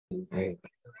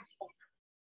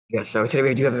Yeah, so today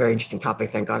we do have a very interesting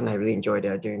topic, thank God, and I really enjoyed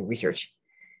doing research.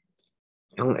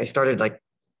 I started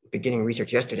beginning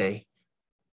research yesterday,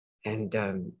 and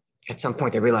at some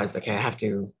point I realized, okay, I have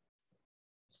to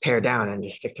pare down and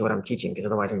just stick to what I'm teaching, because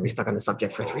otherwise I'm gonna be stuck on the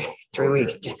subject for three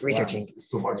weeks just researching,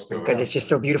 because it's just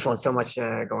so beautiful and so much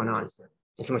going on,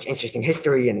 and so much interesting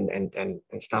history and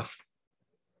stuff.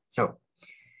 So,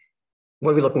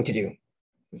 what are we looking to do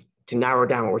to narrow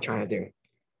down what we're trying to do?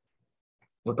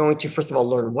 We're going to first of all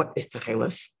learn what is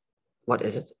Techailes. What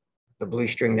is it? The blue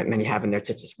string that many have in their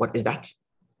tzitzis. What is that?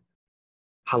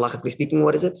 Halachically speaking,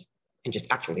 what is it? And just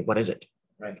actually, what is it?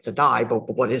 Right. It's a dye, but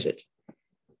what is it?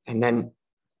 And then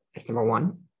that's number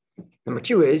one. Number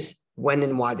two is when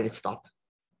and why did it stop?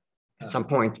 At some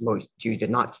point, most Jews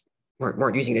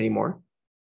weren't using it anymore.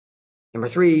 Number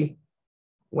three,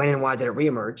 when and why did it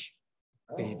reemerge?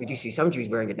 Because we do see some Jews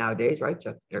wearing it nowadays, right?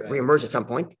 So it reemerged at some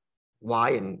point.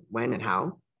 Why and when and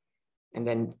how? And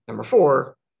then number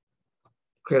four,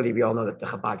 clearly we all know that the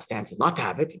Chabad stance is not to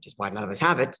have it, which is why none of us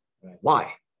have it. Right.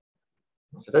 Why?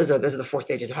 So those are the four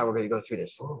stages of how we're going to go through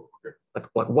this. Like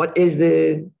what is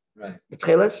the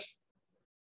Techailes?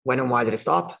 When and why did it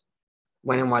stop?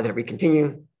 When and why did it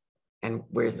continue? And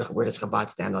where does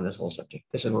Chabad stand on this whole subject?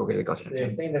 This is where we're going to go to. So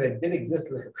you're saying that it did exist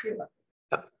lechatchila.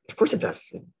 Of course it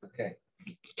does. Okay.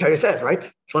 Torah says, right?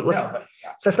 So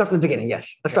let's start from the beginning.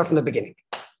 Yes, let's start from the beginning.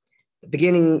 The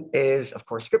beginning is, of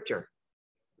course, scripture,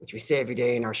 which we say every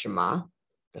day in our Shema.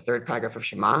 The third paragraph of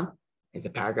Shema is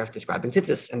the paragraph describing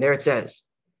tzitzis, and there it says,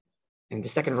 and the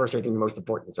second verse I think the most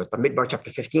important. So it's Bamidbar chapter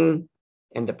 15,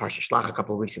 and the Parsha Shlach a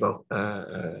couple of weeks ago,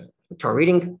 Torah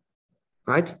reading,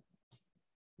 right?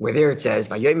 Where there it says,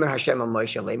 "Vayomer Hashem al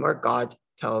Moshe Lemar." God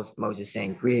tells Moses,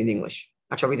 saying, read it in English.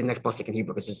 Actually, I'll read the next pasuk in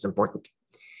Hebrew because this is important.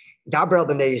 Daber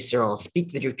b'nei Yisrael, speak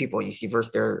to the Jewish people. You see verse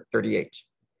there, 38.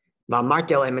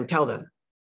 V'amarti lehem, and tell them.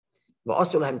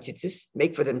 V'asu lehem tzitzis,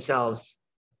 make for themselves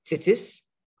tzitzis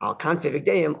al kanfei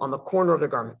v'gdeim, on the corner of their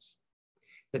garments.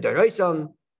 The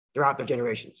doroisam, throughout their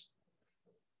generations.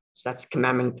 So that's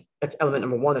commandment. That's element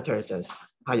number one. The Torah says,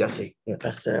 "Ha Yossi." Yeah,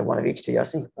 that's one of each to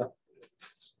Yossi.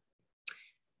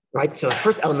 Right. So the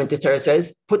first element the Torah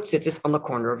says, put tzitzis on the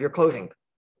corner of your clothing.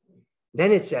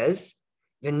 Then it says,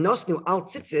 "V'nosnu al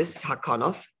tzitzis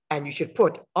hakanaf," and you should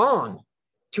put on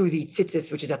to the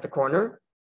tzitzis which is at the corner.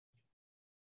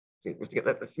 Let's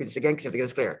read this again because you have to get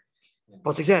this clear.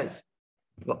 Pasuk says,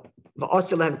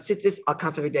 "V'asu lehem tzitzis al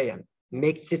kanfei v'gdeim."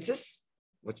 Make tzitzis,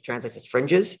 which translates as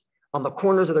fringes, on the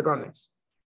corners of the garments.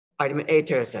 Item A,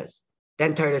 Torah says.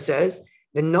 Then Torah says,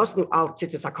 "V'nosnu al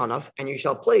tzitzis hakanaf," and you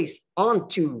shall place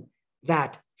onto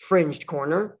that fringed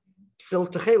corner psil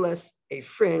techailes, a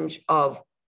fringe of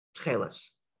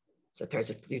Techailes. So Torah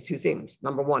says two things.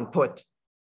 Number one, put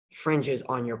fringes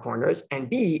on your corners, and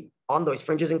B, on those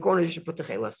fringes and corners, you should put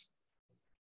Techailes.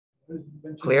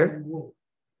 Clear?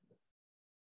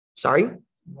 Sorry?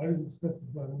 Why does it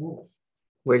specify wool?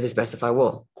 Where does it specify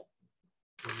wool?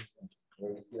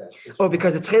 Oh,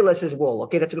 because the Techailes is wool.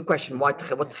 Okay, that's a good question. What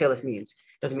Techailes means?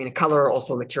 Does it mean a color or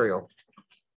also a material?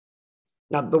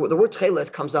 Now, the word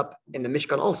Techailes comes up in the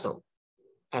Mishkan also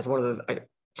as one of the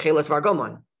Techailes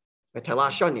Vargoman.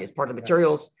 Shani is part of the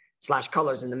materials /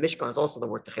 colors in the Mishkan is also the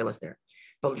word Techailes there.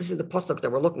 But this is the pasuk that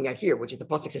we're looking at here, which is the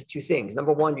pasuk says two things.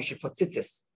 Number one, you should put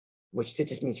tzitzis, which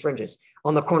tzitzis means fringes,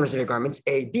 on the corners of your garments.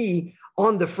 A, B,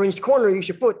 on the fringed corner, you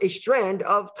should put a strand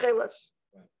of Techailes,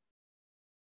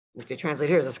 which they translate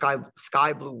here as a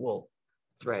sky blue wool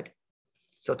thread.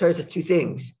 So Torah says two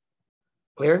things.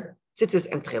 Clear? Tzitzis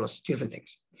and Techailes, two different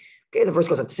things. Okay, the verse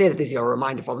goes on to say that these are a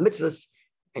reminder for all the mitzvahs,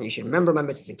 and you should remember my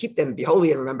mitzvahs and keep them, be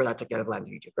holy, and remember that I took you out of the land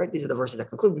of Egypt. Right? These are the verses that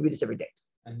conclude. We read this every day.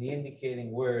 And the indicating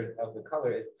word of the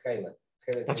color is Techailet.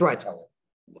 That's right.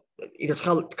 Either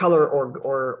color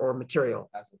or material.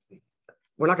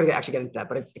 We're not going to actually get into that,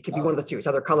 but it could be one of the two. It's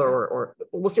either color or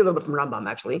we'll see a little bit from Rambam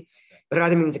actually, but it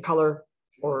either means a color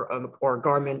or a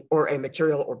garment or a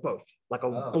material or both, like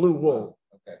a blue wool.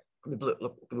 Okay. Could be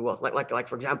blue wool. Like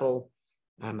for example,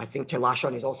 I think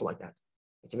telashon is also like that.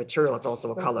 It's a material. It's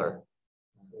also a color.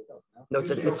 No,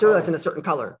 it's a material that's in a certain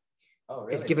color. Oh,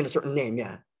 really? It's given a certain name,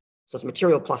 yeah. So it's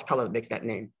material plus color that makes that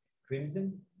name.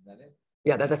 Crimson? Is that it?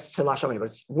 Yeah, that's telashon, but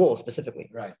it's wool specifically.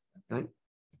 Right.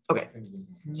 Okay.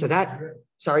 So that,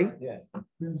 sorry? Yeah.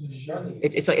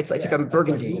 It's like a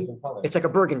burgundy. It's like a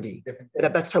burgundy.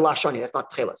 That's telashoni. That's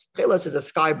not Techailes. Techailes is a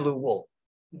sky blue wool.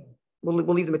 We'll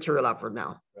leave the material out for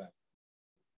now. Right.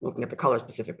 Looking at the color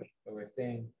specifically. But we're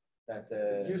saying that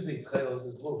usually Techailes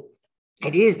is blue.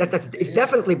 It is. It's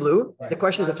definitely blue. Right. The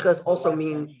question is, does Techailes also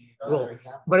mean wool?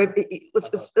 But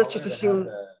let's just assume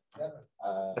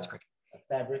that's correct.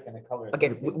 fabric and a color.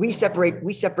 Again, we separate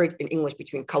in English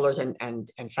between colors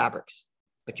and fabrics,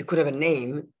 but you could have a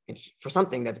name for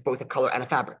something that's both a color and a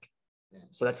fabric. Yeah.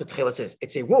 So that's what Techailes is.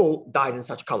 It's a wool dyed in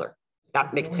such color.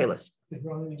 That makes Techailes.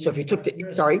 So if you took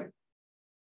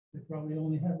they probably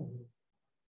only have it.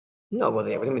 No, well,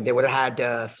 they would have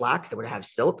had flax, they would have had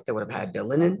silk, they would have had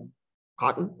linen,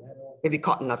 cotton. Maybe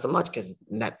cotton not so much because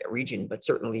in that region, but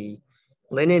certainly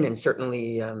linen and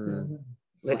certainly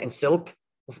linen and silk.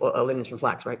 Linen is from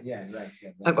flax, right? Yeah, right.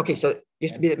 Yeah, Okay, so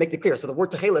just to make it clear, so the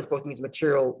word Techailes both means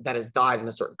material that is dyed in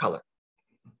a certain color.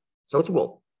 So it's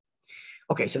wool.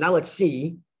 Okay, so now let's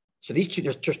see. So there's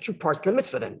two parts to the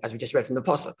mitzvah then, as we just read from the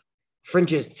pasuk.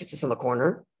 Fringes, tzitzis in the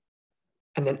corner,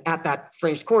 and then at that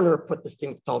fringed corner, put this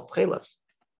thing called Techailes.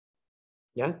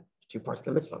 Yeah, two parts to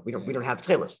the mitzvah. We don't have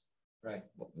Techailes. Right.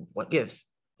 What gives?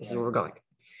 This is where we're going.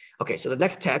 Okay, so the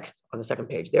next text on the second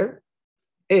page there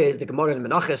is the Gemara in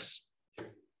Menachos,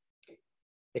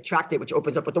 the tractate which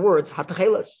opens up with the words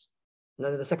HaTechailes.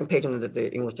 The second page on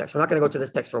the English text. We're not going to go to this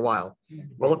text for a while.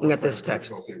 We're looking at this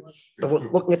text. So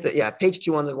we're looking at page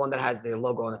 2 on the one that has the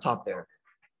logo on the top there.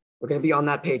 We're going to be on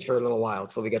that page for a little while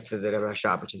until we get to the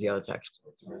Rashab, which is the other text.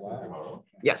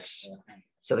 Yes.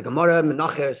 So the Gemara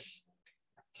Menachos,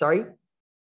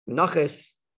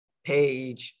 Menachos,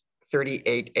 page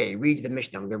 38a, reads the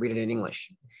Mishnah. I'm going to read it in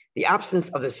English. The absence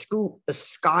of the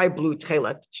sky blue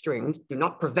TECHAILET strings do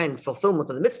not prevent fulfillment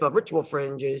of the mitzvah of ritual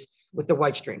fringes with the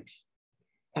white strings.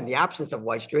 And the absence of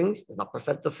white strings does not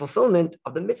prevent the fulfillment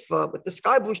of the mitzvah with the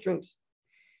sky blue strings.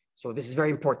 So this is very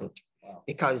important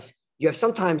because you have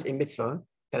sometimes a mitzvah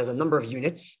that has a number of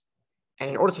units. And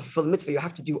in order to fulfill the mitzvah, you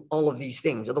have to do all of these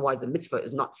things. Otherwise, the mitzvah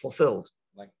is not fulfilled.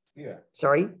 Like sphere.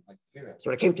 Sorry? Like sphere. So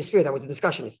when it came to sphere, that was the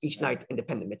discussion. Is each night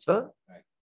independent mitzvah? Right.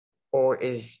 Or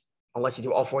is, unless you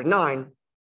do all 49,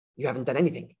 you haven't done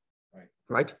anything.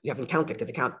 Right? You haven't counted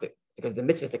because the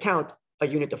mitzvah is to count a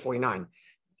unit of 49.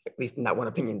 At least in that one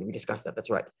opinion, we discussed that. That's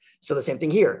right. So the same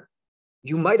thing here.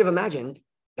 You might have imagined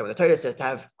that when the Torah says to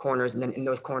have corners and then in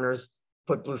those corners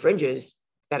put blue fringes,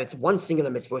 that it's one singular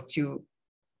mitzvah with two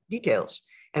details.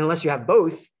 And unless you have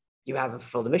both, you haven't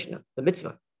fulfilled the Mishnah, the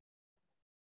mitzvah.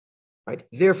 Right?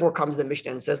 Therefore comes the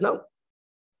Mishnah and says, no.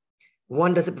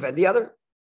 One doesn't prevent the other.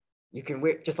 You can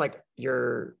wear just like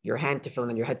your hand to fill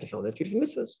and your head to fill. They're two different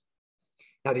mitzvahs.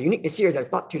 Now the uniqueness here is that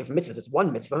it's not two different mitzvahs, it's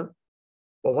one mitzvah.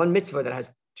 Well, one mitzvah that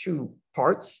has two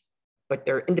parts, but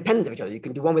they're independent of each other. You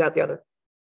can do one without the other.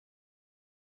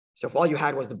 So if all you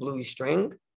had was the blue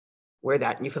string, wear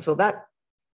that and you fulfill that.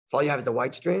 If all you have is the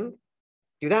white string,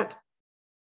 do that.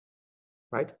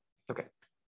 Right? Okay.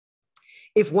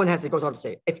 If one has, it goes on to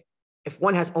say, if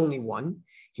one has only one,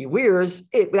 he wears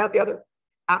it without the other.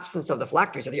 Absence of the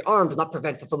phylacteries of the arm does not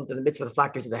prevent fulfillment of the mitzvah of the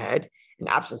phylacteries of the head. And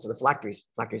absence of the phylacteries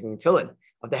meaning tefillin,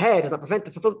 of the head does not prevent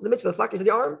the fulfillment of the mitzvah of the phylacteries of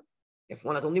the arm. If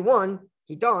one has only one,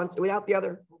 he dons without the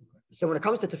other. So when it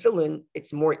comes to tefillin,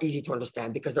 it's more easy to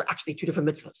understand because they're actually two different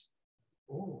mitzvahs.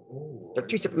 They're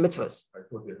two separate mitzvahs. I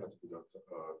thought they had to be done.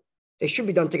 They should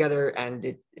be done together, and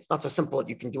it's not so simple that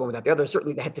you can do one without the other.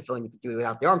 Certainly the head tefillin, you can do it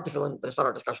without the arm tefillin, but it's not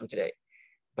our discussion today.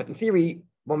 But in theory,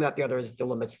 one without the other is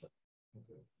still a mitzvah.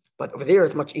 But over there,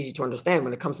 it's much easier to understand.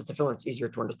 When it comes to tefillin, it's easier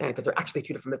to understand because they're actually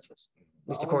two different mitzvahs, at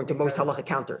least according to most halacha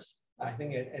counters. I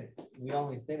think we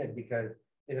only say that because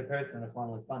if a person with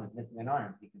one son is missing an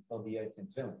arm, he can still be in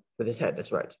tefillin. With his head,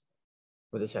 that's right.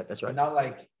 With his head, that's right. But not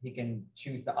like he can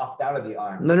choose to opt out of the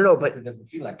arm. No, but it doesn't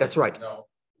feel like that's right. No.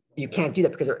 You can't do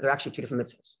that because they're actually two different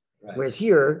mitzvahs. Right. Whereas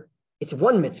here, it's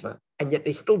one mitzvah, and yet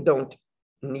they still don't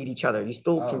need each other. You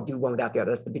still can do one without the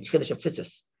other. That's the big chiddush of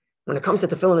tzitzis. When it comes to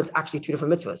tefillin, it's actually two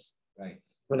different mitzvahs. Right.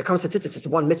 When it comes to tzitzis, it's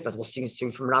one mitzvah. We'll see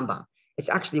soon from Rambam. It's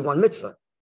actually one mitzvah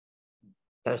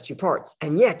that has two parts,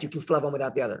 and yet you can still have one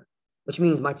without the other, which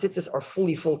means my tzitzis are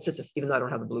fully full tzitzis, even though I don't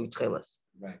have the blue Techailes.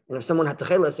 Right. And if someone had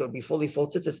Techailes, it would be fully full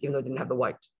tzitzis, even though it didn't have the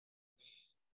white.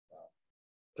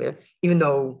 Clear? Even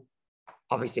though,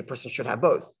 obviously, a person should have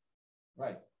both.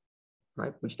 Right.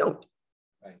 Right? Which don't.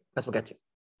 Right. That's what we'll get to.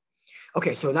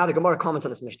 Okay, so now the Gemara comments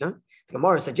on this Mishnah. The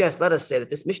Gemara suggests, let us say that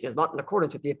this Mishnah is not in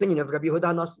accordance with the opinion of Rabbi Yehuda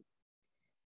Hanassi.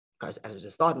 Because as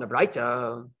it's thought in the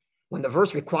Braita, when the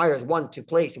verse requires one to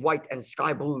place white and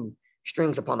sky blue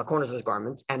strings upon the corners of his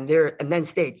garments, and then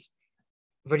states,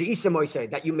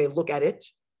 that you may look at it,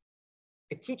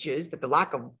 it teaches that the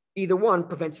lack of either one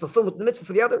prevents fulfillment of the mitzvah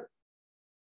for the other.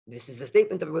 This is the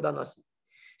statement of Yehuda Hanassi.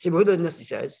 So Yehuda Hanassi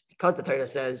says, because the Torah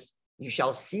says, you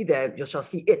shall see them, you shall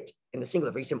see it in the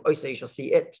singular. You shall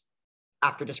see it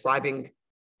after describing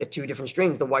the two different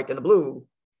strings, the white and the blue,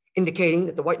 indicating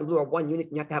that the white and blue are one unit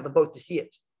and you have to have them both to see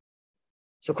it.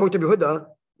 So according to Yehuda,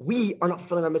 we are not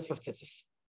fulfilling our mitzvah of tzitzis.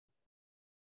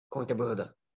 According to Yehuda.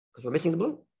 because we're missing the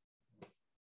blue.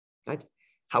 Right?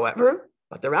 However,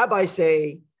 but the rabbis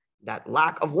say that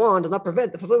lack of one does not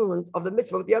prevent the fulfillment of the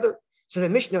mitzvah with the other. So the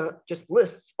Mishnah just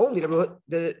lists only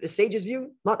the sage's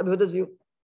view, not the Buddha's view.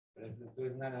 So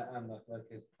isn't that a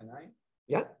machlokes tonight?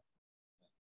 Yeah.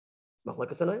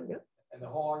 Machlokes tonight, yeah. And the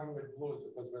whole argument with blue is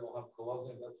because we don't have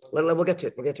colossal. We'll get to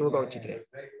it. We'll get to where we're going to today.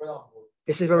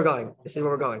 This is where we're going. This is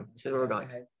where we're going. This is where we're going.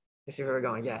 This is where we're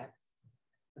going. Yeah.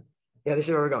 Yeah, this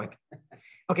is where we're going.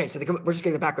 Okay, so we're just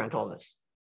getting the background to all this.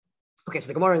 Okay, so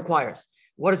the Gemara inquires,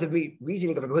 what is the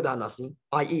reasoning of Rabbi Yehuda Hanasi,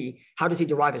 i.e., how does he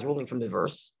derive his ruling from the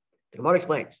verse? The Gemara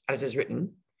explains, as it is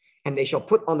written, and they shall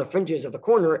put on the fringes of the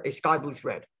corner a sky blue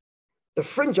thread. The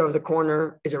fringe of the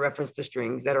corner is a reference to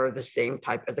strings that are the same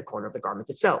type as the corner of the garment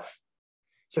itself.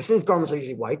 So since garments are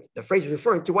usually white, the phrase is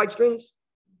referring to white strings,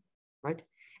 right?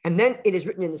 And then it is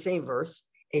written in the same verse,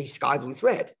 a sky blue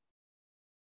thread.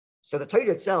 So the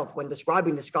Torah itself, when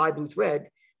describing the sky blue thread,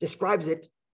 describes it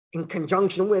in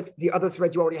conjunction with the other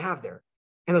threads you already have there.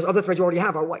 And those other threads you already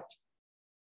have are white.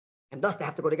 And thus they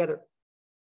have to go together.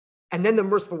 And then the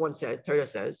merciful one says, Torah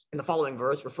says, in the following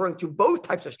verse, referring to both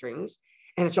types of strings,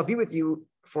 and it shall be with you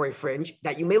for a fringe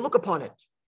that you may look upon it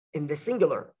in the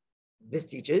singular. This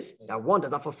teaches that one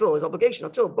does not fulfill his obligation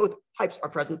until both types are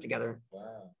present together.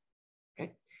 Wow.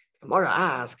 Okay. The Gemara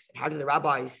asks, how do the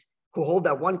rabbis who hold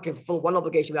that one can fulfill one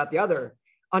obligation without the other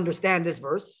understand this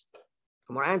verse?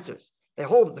 The Gemara answers, they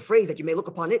hold that the phrase that you may look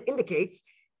upon it indicates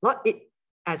not it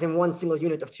as in one single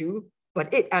unit of two,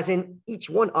 but it as in each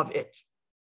one of it.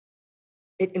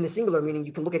 It in the singular, meaning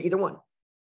you can look at either one,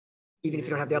 even if you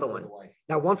don't have the other one.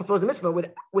 Now, one fulfills a mitzvah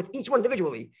with each one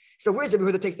individually. So where's Rabbi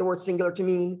Yehuda takes the word singular to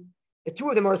mean the two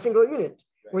of them are a singular unit?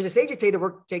 Right. Whereas the sages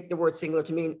take the word singular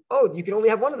to mean, oh, you can only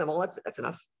have one of them. Well, that's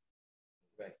enough.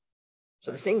 Right.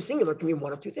 So the same singular can mean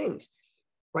one of two things,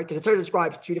 right? Because the Torah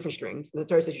describes two different strings, and the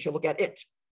Torah says you should look at it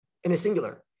in a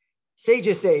singular.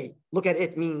 Sages say look at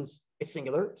it means it's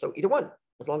singular, so either one,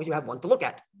 as long as you have one to look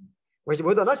at. Whereas the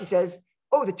Rabbi Yehuda says,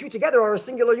 oh, the two together are a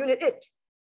singular unit, it.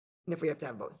 And if we have to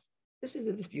have both. This is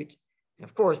the dispute. And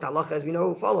of course, the halacha, as we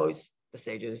know, follows the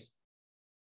sages.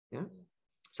 Yeah.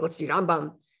 So let's see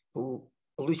Rambam, who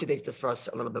elucidates this for us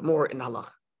a little bit more in the halacha.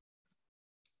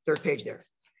 Third page there.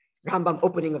 Rambam,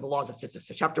 opening of the laws of tzitzis.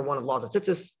 So chapter 1 of laws of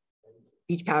tzitzis.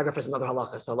 Each paragraph is another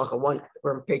halacha. So halacha 1,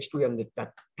 we're on page 3 on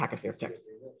that packet there of text.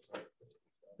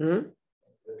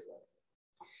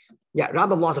 Yeah,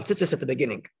 Rambam laws of tzitzis at the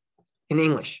beginning. In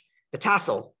English, the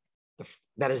tassel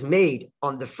that is made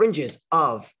on the fringes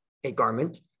of a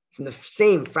garment from the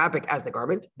same fabric as the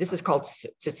garment, this is called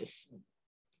tzitzis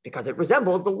because it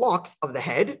resembles the locks of the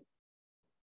head,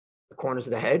 the corners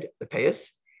of the head, the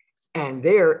payas, and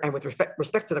with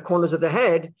respect to the corners of the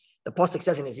head, the pasuk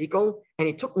says in Ezekiel, and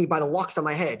he took me by the locks of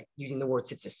my head, using the word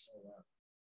tzitzis.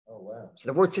 Oh, wow. So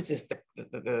the word tzitzis,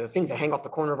 the things that hang off the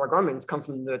corner of our garments come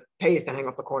from the payas that hang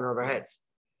off the corner of our heads.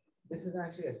 This is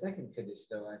actually a second kiddush,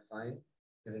 though, I find,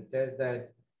 because it says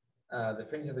that the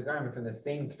fringe of the garment from the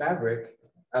same fabric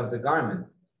of the garment,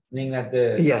 meaning that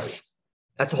yes,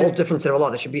 that's a whole different set of law.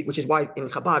 That should be, which is why in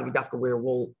Chabad we have to wear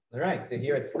wool. Right.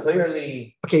 Here it's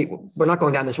clearly. Okay, we're not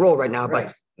going down this road right now,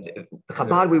 right. But the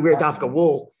Chabad we wear dafka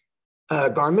wool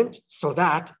garment so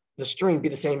that the string be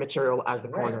the same material as the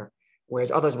corner. Right.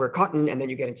 Whereas others wear cotton, and then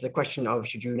you get into the question of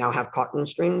should you now have cotton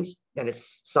strings? Then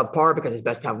it's subpar because it's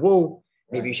best to have wool.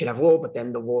 Maybe you should have wool, but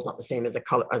then the wool is not the same as the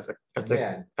color as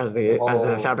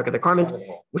the fabric of the garment,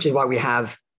 which is why we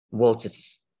have wool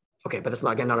tzitzis. Okay, but that's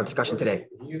not again not our discussion today.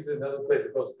 He used another place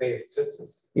supposed to pay his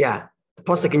tzitzis. Yeah, the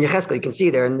pasuk in Yecheskel, you can see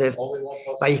there in the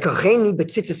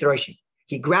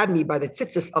he grabbed me by the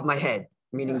tzitzis of my head,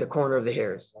 meaning the corner of the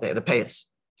hairs, the payas.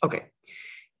 Okay,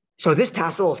 so this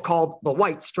tassel is called the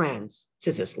white strands,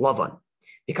 tzitzis, lavan,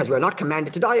 because we're not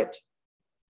commanded to dye it.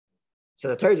 So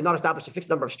the Torah did not establish a fixed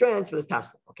number of strands for this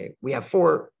tassel. Okay, we have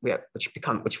 4,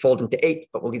 which fold into 8,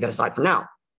 but we'll leave that aside for now.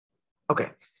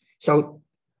 Okay, so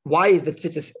why is the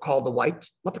tzitzis called the white?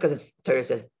 Not because the Torah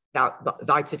says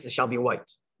thy tzitzis shall be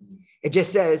white. It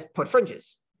just says put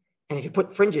fringes, and if you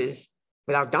put fringes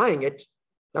without dyeing it,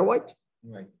 they're white.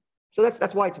 Right. So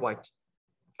that's why it's white.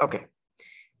 Okay.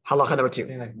 Halacha number 2.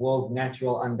 Like wool's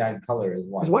natural undyed color is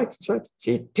white. It's white. That's right.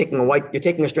 So you're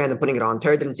taking a strand and putting it on.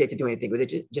 Torah didn't say to do anything with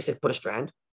it. Just said put a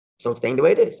strand. So it's staying the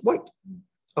way it is, white.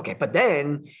 Okay, but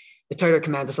then the Torah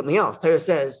commands us something else. Torah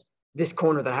says this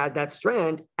corner that has that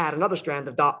strand, add another strand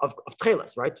of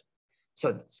Techailes, right? So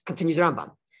it continues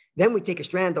Rambam. Then we take a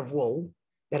strand of wool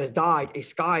that is dyed a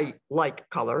sky-like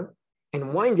color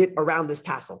and wind it around this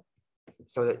tassel.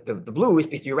 So that the blue is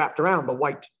supposed to be wrapped around the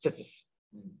white tzitzis.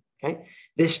 Okay,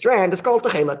 this strand is called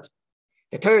TECHAILET.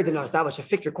 The Torah did not establish a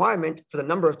fixed requirement for the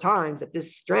number of times that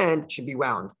this strand should be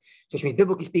wound. So which means,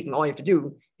 biblically speaking, all you have to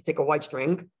do is take a white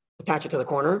string, attach it to the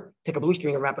corner, take a blue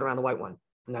string and wrap it around the white one.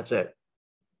 And that's it.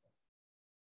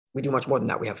 We do much more than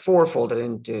that. We have 4 folded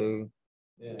into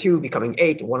 2, becoming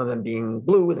 8, one of them being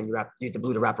blue, and then you use the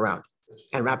blue to wrap around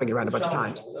and wrapping it around a bunch of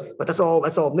times. But that's all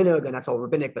minhag and that's all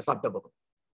rabbinic, but it's not biblical.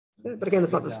 But again,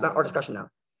 that's not our discussion now.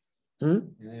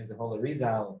 And there's the whole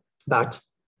Arizal. But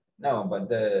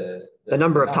the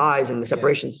number of ties and the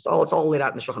separations, it's all laid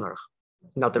out in the Shulchan Aruch,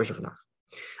 not the Shulchan Aruch.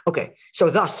 Okay, so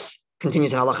thus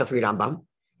continues in Halacha 3 Rambam.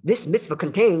 This mitzvah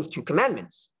contains 2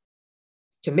 commandments: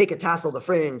 to make a tassel the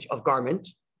fringe of garment.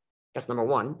 That's number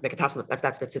 1. Make a tassel.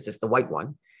 That's the tzitzis, the white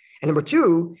one. And number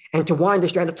 2, and to wind a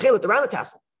strand of TECHAILET around the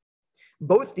tassel.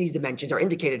 Both these dimensions are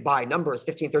indicated by Numbers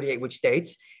 15:38, which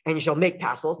states, "And you shall make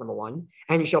tassels," number 1,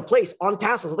 "and you shall place on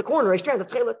tassels of the corner a strand of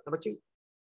TECHAILET," number 2,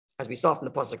 as we saw from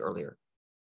the pasuk earlier.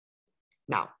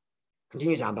 Now,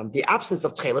 continues Rambam, the absence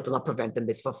of TECHAILET does not prevent the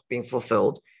mitzvah from being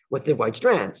fulfilled with the white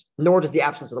strands, nor does the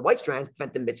absence of the white strands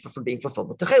prevent the mitzvah from being fulfilled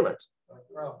with TECHAILET.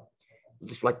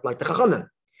 Just like the Chachamim,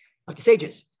 like the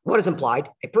sages. What is implied?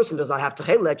 A person who does not have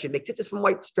TECHAILET should make tzitzis from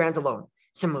white strands alone.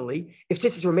 Similarly, if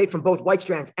tzitzis were made from both white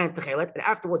strands and TECHAILET, and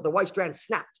afterwards the white strands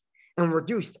snapped and were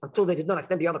reduced until they did not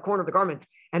extend beyond the corner of the garment,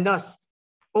 and thus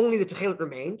only the TECHAILET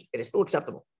remained, it is still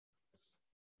acceptable.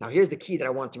 Now, here's the key that I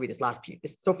want to read, this last key.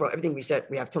 So far, everything we said,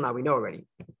 we have till now, we know already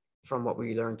from what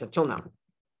we learned until now.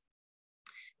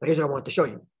 But here's what I wanted to show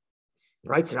you.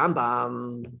 Right,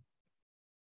 Rambam.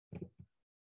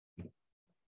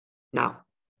 Now,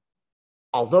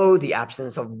 although the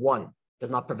absence of one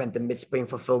does not prevent the mitzvah being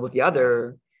fulfilled with the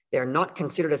other, they are not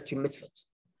considered as 2 mitzvahs,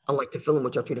 unlike tefillin,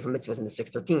 which are 2 different mitzvahs in the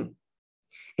 613.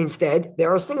 Instead, they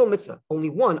are a single mitzvah, only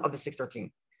one of the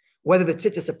 613. Whether the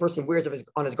tzitzis a person wears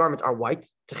on his garment are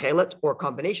white, TECHAILET, or a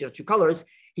combination of 2 colors,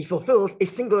 he fulfills a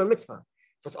singular mitzvah.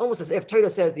 So it's almost as if Torah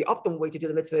says the optimal way to do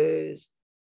the mitzvah is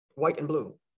white and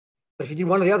blue. But if you do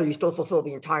one or the other, you still fulfill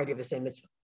the entirety of the same mitzvah.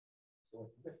 So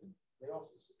what's the difference? They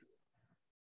also see it.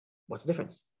 What's the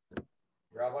difference?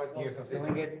 Rabbis You're also see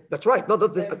fulfilling it. it. That's right. No,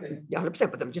 Same yeah,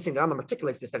 100%. But I'm just saying that Rambam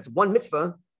articulates this, that it's one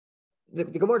mitzvah. The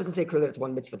Gemara doesn't say clearly that it's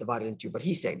one mitzvah divided into 2, but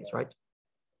he's saying this, right?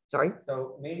 Sorry?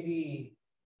 So maybe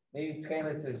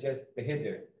TECHAILET is just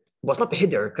behiddur. Well, it's not the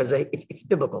hiddur because it's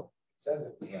biblical. Says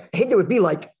it. Right. A hiddur would be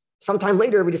like sometime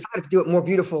later we decided to do it more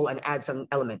beautiful and add some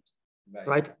element,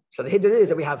 right? So the hiddur is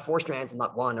that we have 4 strands and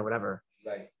not 1 or whatever.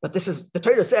 Right. But this is, the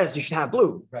Torah says you should have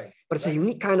blue, Right. but it's a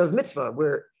unique kind of mitzvah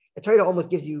where the Torah almost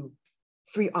gives you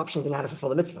 3 options on how to fulfill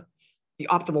the mitzvah. The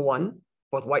optimal one,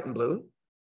 both white and blue,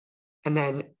 and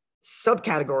then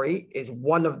subcategory is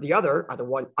one of the other,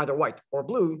 either white or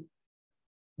blue,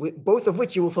 with both of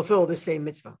which you will fulfill the same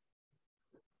mitzvah.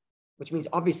 Which means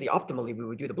obviously optimally we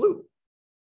would do the blue,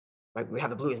 right? We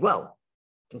have the blue as well,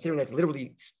 considering that's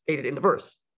literally stated in the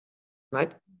verse,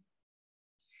 right?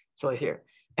 So it's here.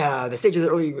 The sages of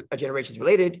the early generations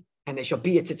related, and they shall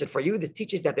be a tzitzit for you. This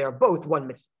teaches that they are both one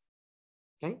mitzvah.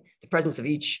 Okay, the presence of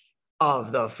each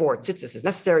of the 4 tzitzis is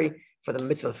necessary for the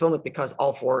mitzvah fulfillment because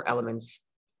all 4 elements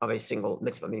of a single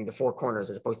mitzvah, meaning the 4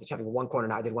 corners, as opposed to having 1 corner.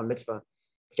 Now I did 1 mitzvah,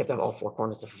 but you have to have all 4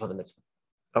 corners to fulfill the mitzvah.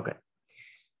 Okay,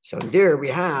 so there we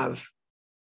have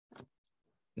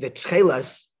the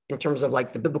TECHAILES in terms of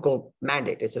like the biblical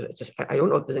mandate. I don't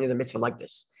know if there's any other mitzvah like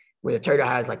this, where the Torah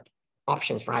has like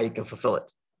options for how you can fulfill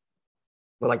it.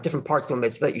 Or like different parts of a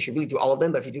mitzvah, you should really do all of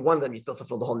them, but if you do one of them, you still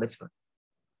fulfill the whole mitzvah.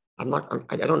 I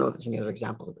don't know if there's any other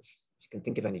examples of this. If you can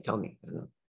think of any, tell me. I don't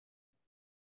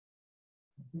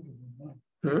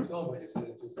know. It's all when you said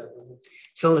it 2 separate.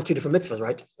 It's filling 2 different mitzvahs,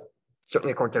 right?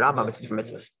 Certainly according to Rambam, it's 2 different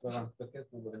mitzvahs.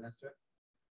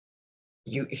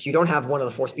 If you don't have one of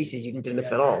the 4 species, you didn't do the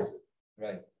mitzvah at all.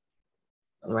 Right.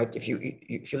 Right? If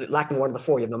you're lacking one of the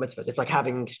 4, you have no mitzvahs. It's like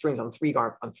having strings on 3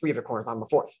 of your corners on the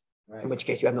 4th, Right. in which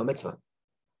case you have no mitzvah.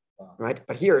 Wow. Right?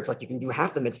 But here it's like you can do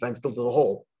half the mitzvah and still do the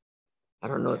whole. I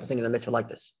don't know if there's any other mitzvah like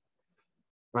this.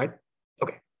 Right?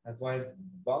 Okay. That's why it's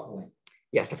boggling.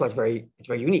 Yes, that's why it's very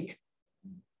unique.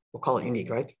 We'll call it unique,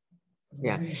 right? It's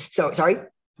Yeah. amazing- So sorry?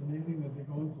 It's amazing that they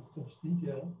go into such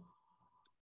detail,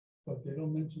 but they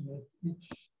don't mention that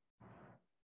each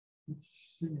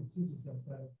string and scissors has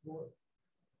to have 4.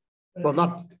 Well,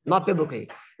 not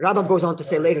biblically. Rambam goes on to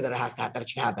say later that it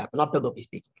should have that, but not biblically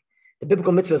speaking. The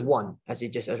biblical mitzvah is 1, as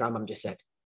Rambam just said.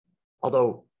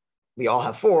 Although we all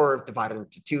have 4 divided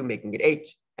into 2, making it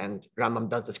 8, and Rambam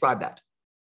does describe that,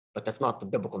 but that's not the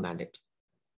biblical mandate.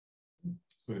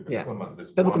 So the Yeah.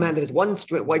 biblical Mandate is 1 white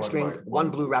string, white, 1 one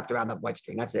blue blue. wrapped around that white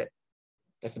string. That's it.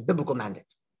 That's the biblical mandate.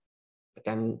 But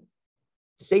then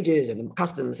the sages and the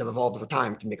customs have evolved over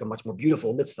time to make a much more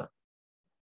beautiful mitzvah.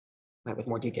 right, with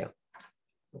more detail.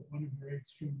 So one of your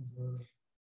extremes are,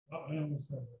 I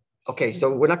understand. Okay,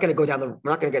 so we're not going to go down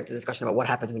we're not going to get to the discussion about what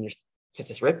happens when your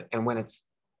tzitzis rip and when it's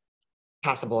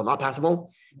passable or not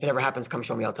passable. If it ever happens, come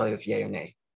show me. I'll tell you if yay or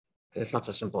nay. Because it's not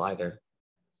so simple either.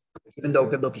 Even though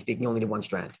biblically speaking, you only need one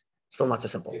strand. Still not so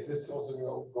simple. Is this also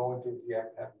going to, do you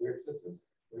have to have weird tzitzis?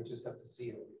 We just have to see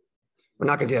it. We're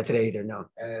not going to do that today either, no.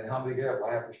 And then how many do you have?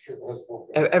 I have to strip those 4.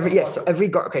 So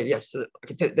every okay, yes. So,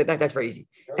 okay, that's very easy.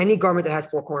 Any garment that has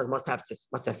 4 corners must have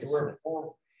tzitzis.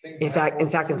 In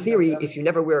fact, in theory, if you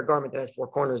never wear a garment that has 4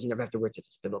 corners, you never have to wear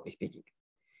tzitzis, biblically speaking.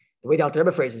 The way the Alter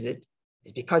Rebbe phrases it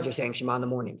is because you're saying Shema in the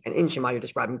morning, and in Shema you're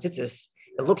describing tzitzis.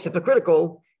 It looks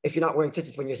hypocritical if you're not wearing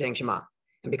tzitzis when you're saying Shema,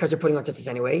 and because you're putting on tzitzis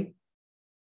anyway,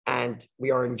 and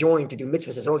we are enjoined to do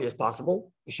mitzvahs as early as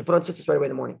possible, you should put on tzitzis right away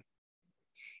in the morning.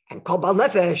 And kol bal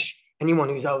nefesh, anyone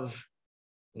who's of,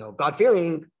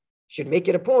 God-fearing, should make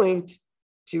it a point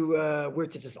to wear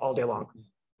tzitzis all day long.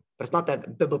 But it's not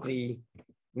that biblically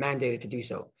mandated to do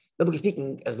so. Biblically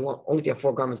speaking, only if you have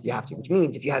 4 garments, you have to, which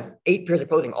means if you have 8 pairs of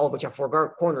clothing, all of which have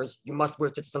 4 corners, you must wear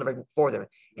tzitzis on every 4 of them,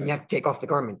 and you have to take off the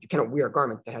garment. You cannot wear a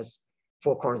garment that has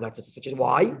 4 corners like tzitzis, which is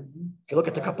why, if you look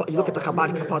at the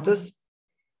Chabad kapatas,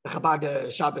 the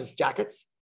Chabad Shabbos jackets,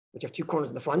 which have 2 corners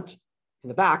in the front and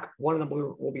the back, one of them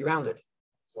will be rounded.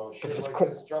 So if it's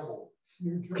trouble.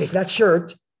 Okay, so that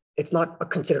shirt, it's not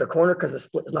considered a corner because the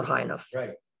split is not high enough.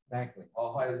 Right, exactly.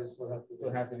 How high does the split have to be? So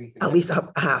it has to be At least a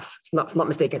half. If I'm not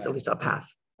mistaken, it's at least up half.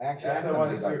 I actually That's have why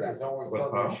I something like it's that.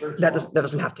 always shirt. That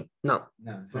doesn't have to. No,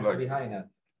 No, it So has like- to be high enough.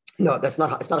 no, it's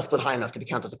not a split high enough to be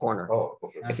counted as a corner. Oh,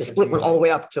 okay. If the split went all the way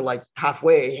up to like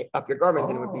halfway up your garment,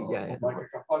 then it would be, yeah. Like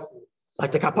a kapata.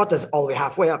 Like the kapata is all the way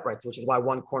halfway up, right? So which is why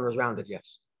one corner is rounded,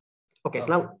 yes. Okay, so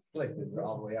now, The split is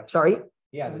all the way up. sorry?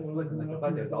 Yeah, the split in the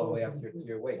kapata is all the way up to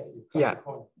your waist. Yeah.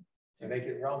 To make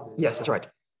it rounded. Yes, that's right.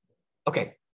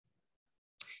 Okay.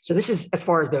 So this is as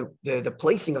far as the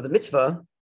placing of the mitzvah.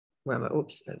 Where am I?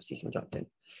 Oops, I see some dropped in.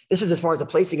 This is as far as the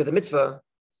placing of the mitzvah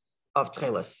of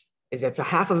Techailes. Is that it's a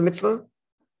half of a mitzvah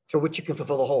through which you can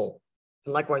fulfill the whole.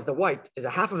 And likewise, the white is a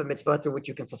half of a mitzvah through which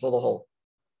you can fulfill the whole.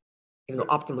 Even though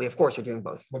optimally, of course, you're doing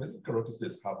both. But is it correct to say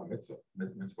it's half a mitzvah?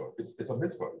 It's a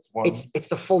mitzvah. It's one. It's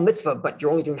the full mitzvah, but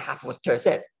you're only doing half of what Torah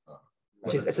said.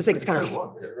 Which is, it's a thing. It's kind of,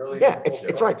 yeah,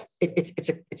 it's right.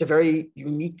 It's a very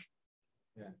unique.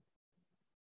 Yeah.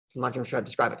 I'm not even sure how to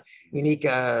describe it. Unique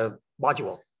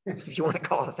module, if you want to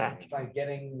call it that. It's like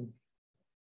getting,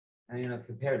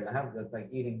 compared to how that's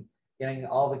like getting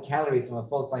all the calories from a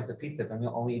full slice of pizza, but I'm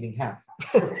only eating half.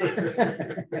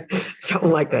 Something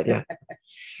like that, yeah.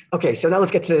 Okay, so now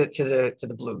let's get to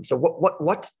the blue. So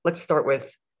what? Let's start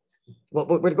with. Well,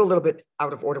 we're going to go a little bit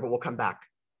out of order, but we'll come back.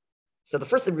 So the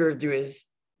first thing we're going to do is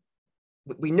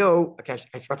we know. Okay,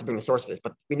 I forgot to bring the source for this,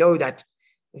 but we know that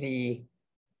the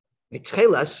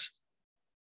Techailes,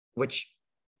 which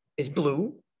is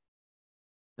blue,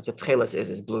 that's what Techailes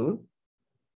is blue.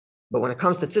 But when it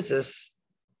comes to tzitzis,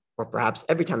 or perhaps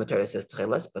every time the Torah says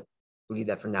Techailes, but leave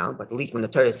that for now. But at least when the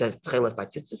Torah says Techailes by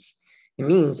tzitzis, it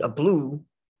means a blue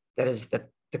that is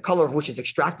the color of which is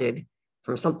extracted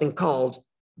from something called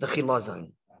the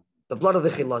chilazon, the blood of the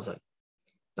chilazon.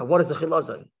 Now, what is the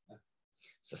chilazon?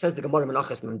 So it says the Gemara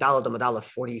Menachos Memdala Damadala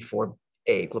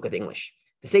 44a. Look at the English.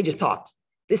 The sages taught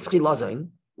this chilazon,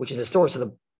 which is a source of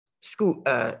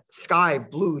the sky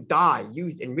blue dye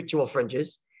used in ritual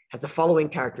fringes, has the following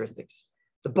characteristics.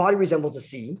 The body resembles a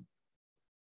sea.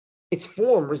 Its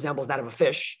form resembles that of a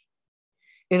fish.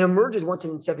 It emerges once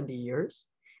in 70 years.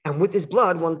 And with this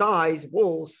blood, one dyes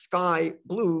wool sky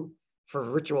blue for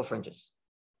ritual fringes.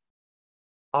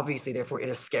 Obviously, therefore, it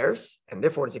is scarce, and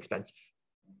therefore it is expensive.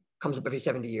 Comes up every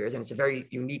 70 years, and it's a very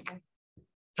unique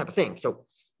type of thing. So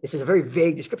this is a very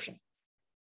vague description.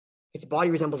 Its body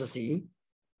resembles a sea.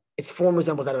 Its form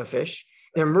resembles that of a fish.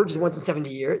 It emerges once in 70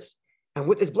 years. And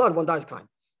with its blood, one dyes kind.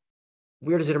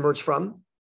 Where does it emerge from?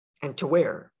 And to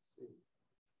where?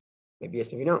 Maybe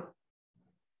yes, maybe no.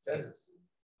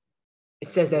 It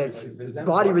says that its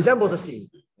body resembles a sea.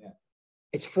 Yeah.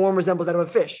 Its form resembles that of a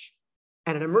fish.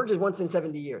 And it emerges once in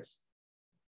 70 years.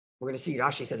 We're going to see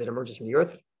Rashi says it emerges from the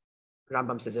earth.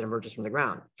 Rambam says it emerges from the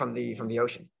ground, from the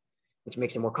ocean, which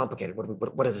makes it more complicated.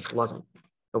 What is this chilazon?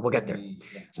 But we'll get there.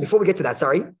 So before we get to that,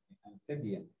 sorry.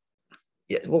 Amphibian.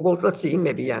 Yeah, well, let's see.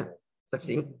 Maybe, yeah. Let's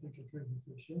see.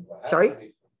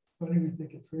 Sorry? Funny we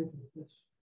think a trade for the fish.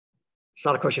 It's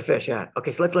not a kosher fish, yeah.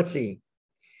 Okay, so let's see.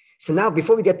 So now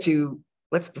before we get to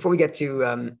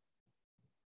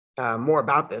more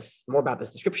about this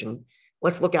description,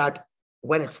 let's look at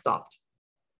when it stopped.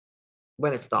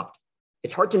 When it stopped.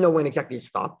 It's hard to know when exactly it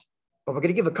stopped, but we're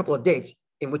going to give a couple of dates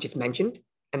in which it's mentioned,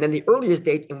 and then the earliest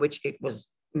date in which it was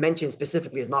mentioned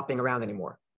specifically as not being around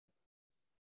anymore.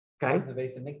 Okay. The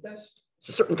base of Mikdash?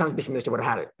 So certain times Beis Hamikdash would have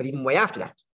had it, but even way after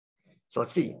that. So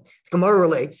let's see. The Gemara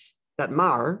relates that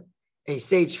Mar, a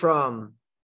sage from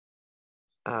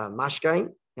Mashkai,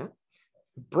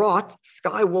 brought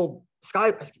sky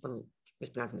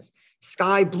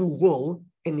blue wool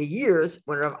in the years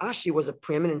when Rav Ashi was a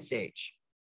preeminent sage.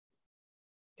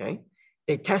 Okay,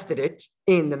 they tested it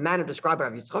in the manner described by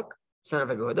Rav Yitzchak, son of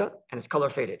Rabbi Yehuda, and its color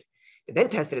faded. They then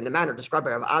tested it in the manner described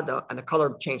by Rav Ada, and the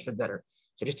color changed for the better.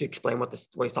 So just to explain what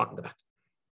he's talking about,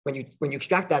 when you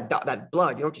extract that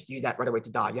blood, you don't just use that right away to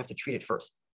dye. You have to treat it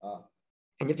first, and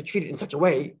you have to treat it in such a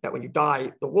way that when you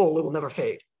dye the wool, it will never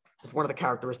fade. It's one of the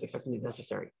characteristics that's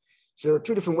necessary. So there are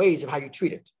two different ways of how you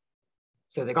treat it.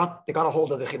 So they got a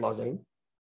hold of the chilazim,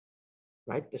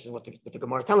 right? This is what the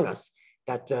Gemara is telling us,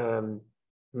 that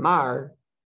Mar,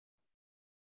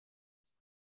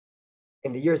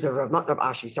 in the years of not Rav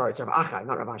Ashi, sorry, it's Rav Achai,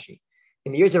 not Rav Ashi.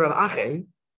 In the years of Rav Achai,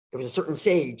 there was a certain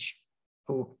sage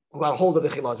who got a hold of the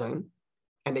chilazim,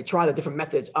 and they tried the different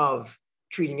methods of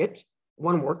treating it.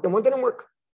 One worked and one didn't work,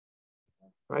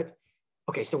 right?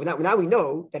 Okay, so now we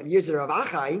know that in the years of Rav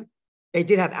Achai, they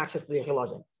did have access to the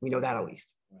chilazim. We know that at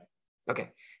least.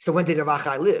 Okay, so when did Rav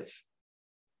Achai live?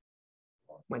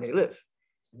 When did he live?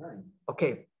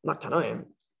 Okay, not Tanaim.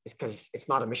 It's because it's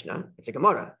not a Mishnah, it's a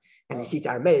Gemara. And you see it's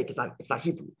Aramaic, it's not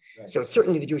Hebrew. Right. So it's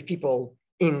certainly the Jewish people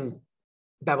in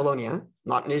Babylonia,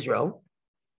 not in Israel.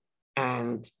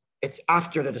 And it's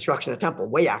after the destruction of the temple,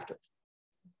 way after.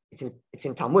 It's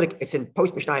in Talmudic, it's in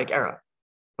post-Mishnaic era.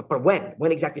 But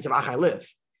when exactly does Rav Achai live?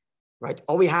 Right?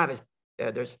 All we have is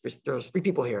there's three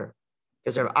people here.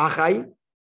 There's Rav Achai.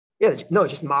 Yeah, no,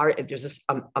 just Mar. There's this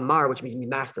Amar, which means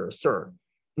master or sir,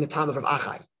 in the time of Rav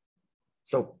Achai.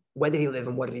 So when did he live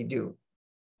and what did he do?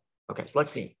 Okay, so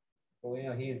let's see.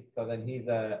 Well, he's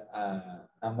a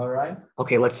Amorai.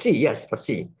 Okay, let's see. Yes, let's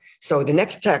see. So the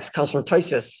next text comes from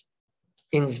Tosfos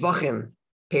in Zvachim,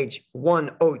 page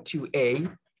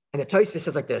 102a, and the Tosfos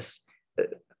says like this.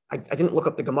 I didn't look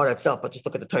up the Gemara itself, but just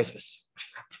look at the Tosfos.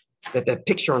 The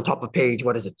picture on top of page,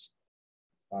 what is it?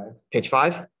 5. Page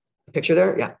 5? The picture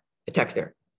there? Yeah, the text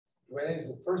there.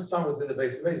 The first time was in the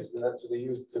base of Asia, that's what they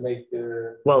used to make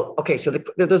the... Well, okay, so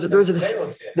there's a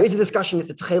discussion if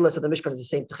the Techailes of the Mishkan is the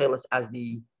same Techailes as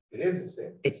the... It is the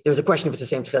same. There's a question if it's the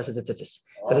same Techailes as the TZITZIT.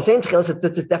 But the same Techailes as the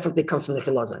TZITZIT definitely comes from the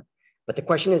Chilazim. But the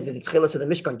question is, did the Techailes of the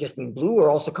Mishkan just mean blue or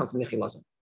also come from the Chilazim?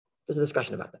 There's a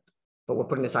discussion about that, but we're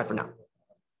putting it aside for now.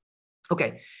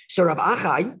 Okay, so Rav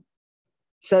Achai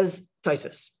says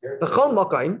Tosfos. B'chol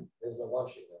Mokayim.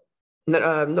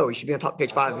 No, you should be on top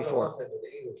page 5 before.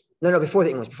 No, before the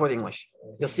English.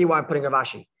 You'll see why I'm putting Rav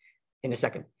Ashi in a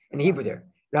second. In the Hebrew there.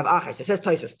 Rav Achai, so it says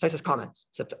Tosfos. Tosfos comments.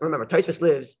 So remember, Tosfos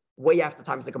lives way after the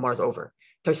time of the Gemara is over.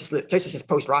 Tosfos is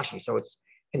post Rashi, so it's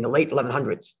in the late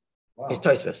 1100s. Wow. It's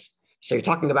Tosfos. So you're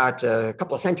talking about a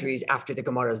couple of centuries after the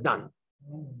Gemara is done.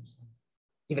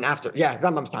 Even after,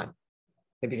 Rambam's time.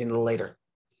 Maybe even a little later.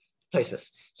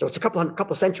 Tosfos. So it's a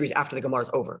couple centuries after the Gemara is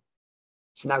over.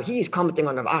 So now he's commenting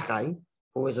on Rav Achai,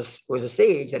 who was a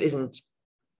sage that isn't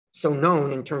so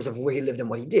known in terms of where he lived and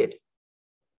what he did.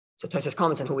 So Tosfos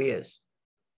comments on who he is.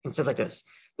 And it says like this: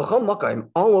 B'chol Makayim,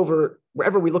 all over,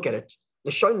 wherever we look at it,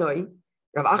 L'shoinoi,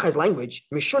 Rav Achai's language,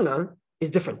 Mishuna, is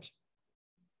different.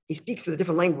 He speaks with a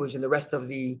different language than the rest of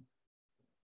the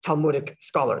Talmudic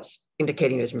scholars,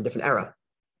 indicating that it's from a different era.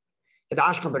 The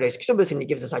Ashkan Bereis Ksubis, and he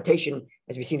gives a citation,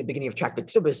 as we see in the beginning of Tractate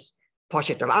Ksubis,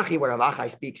 Pashet Rav Achi, where Rav Achai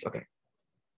speaks. Okay.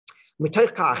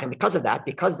 And because of that,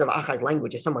 because Rav Achai's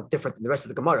language is somewhat different than the rest of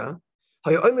the Gemara,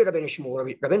 Rabbi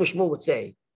Shmuel would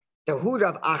say, Tahu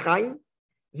Rav Achai,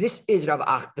 this is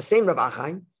the same Rav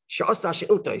Achai, She'asa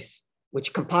She'iltos,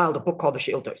 which compiled a book called the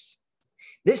She'iltos.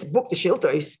 This book, the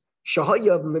She'iltos,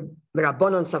 Shahaya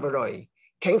Merabanan Savaroi,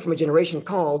 came from a generation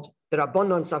called the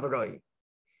Rabbanon Savaroi.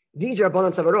 These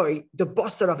Rabbanon Savaroi, the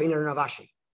boss of Ravina and Ravashi.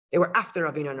 They were after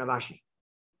Ravina and Ravashi.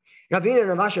 Ravina and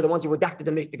Ravashi are the ones who redacted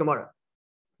the Gemara.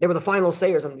 They were the final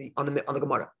sayers on the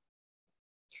Gemara.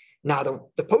 Now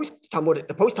the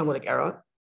post-Talmudic era,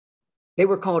 they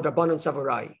were called Rabbanon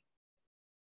Savarai.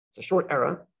 It's a short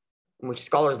era in which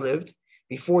scholars lived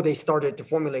before they started to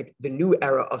formulate the new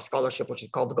era of scholarship, which is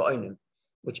called the Gaonim,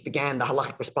 which began the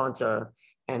halachic responsa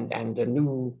and the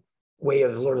new way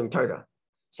of learning Torah.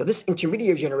 So this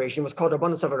intermediate generation was called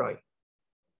Rabbanon Savarai.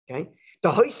 Okay,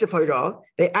 the Hoysef Hara,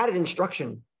 they added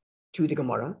instruction to the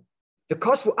Gemara. The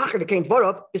Kosvu Acher came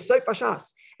Dvarav is Seif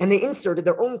Hashas, and they inserted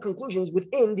their own conclusions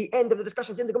within the end of the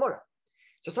discussions in the Gemara.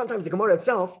 So sometimes the Gemara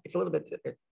itself, it's a little bit,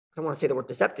 I don't want to say the word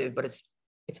deceptive, but it's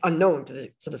unknown to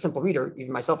the simple reader,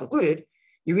 even myself included.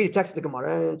 You read a text of the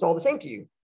Gemara and it's all the same to you.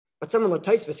 But someone like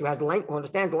Tosfos who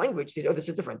understands the language says, oh, this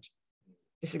is different.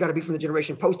 This has got to be from the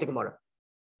generation post the Gemara.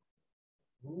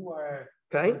 Who are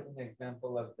Okay. What's an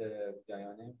example of the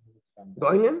Gaonim?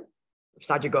 Goinim,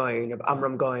 Saja Goin,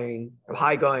 Amram Goin,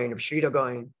 Hai Goin, Shrita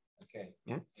Goin. Okay.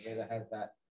 Yeah. Okay, that has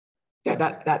that. Yeah,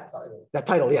 that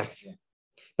title, yes. Yeah.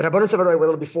 But Abundance of Aroy were a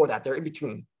little before that. They're in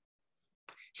between.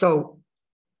 So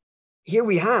here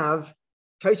we have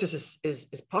Tosfos is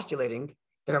postulating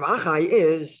that Rav Achai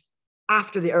is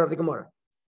after the era of the Gemara,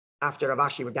 after Rav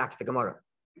Ashi redacts the Gemara,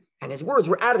 and his words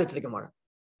were added to the Gemara.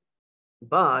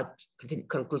 But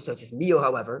concludes Tosfos Mio,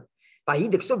 however, by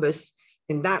Hidik Subis,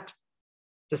 in that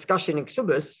discussion in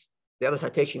Ksubis, the other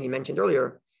citation he mentioned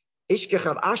earlier, Ishkech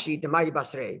Rav Ashi Demairi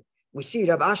Basrei. We see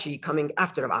Rav Ashi coming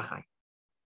after Rav Achai.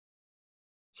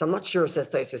 So I'm not sure, says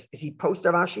Tosfos, is he post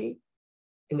Rav Ashi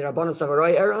in the Rabbanon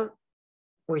Savarai era,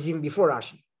 or is he even before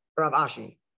Ashi, or Rav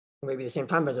Ashi, or maybe the same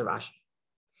time as Rav Ashi?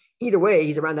 Either way,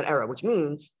 he's around that era, which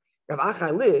means Rav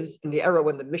Achai lives in the era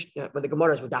when the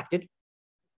Gemara is redacted,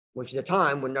 which is the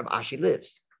time when Rav Ashi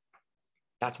lives.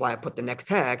 That's why I put the next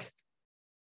text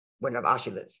when Rav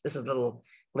Ashi lives. This is a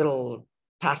little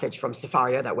passage from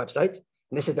Sefaria, that website,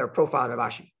 and this is their profile of Rav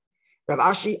Ashi. Rav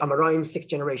Ashi, Amoraim, 6th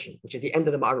generation, which is the end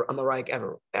of the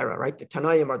Amoraic era, right? The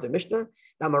Tanaim are the Mishnah,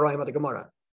 the Amoraim are the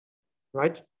Gemara,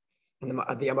 right? And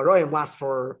the Amoraim lasts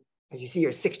for, as you see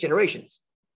here, 6 generations,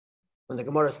 when the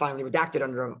Gemara is finally redacted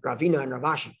under Ravina and Rav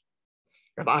Ashi.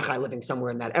 Rav Achai living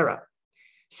somewhere in that era.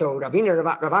 So Ravina and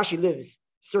Rav Ashi lives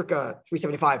circa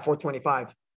 375,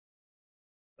 425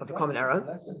 of the Common Era.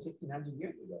 Less than 1,500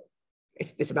 years ago.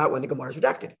 It's about when the Gemara is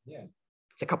redacted. Yeah.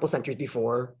 It's a couple centuries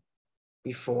before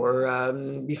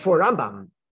Rambam,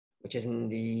 which is in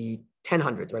the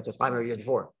 1000s, right? So it's 500 years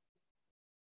before.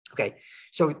 Okay,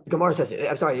 so the Gemara says,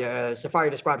 Safari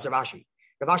describes Rav Ashi.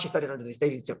 Rav Ashi studied under the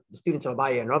students of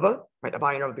Abaye and Rava, right?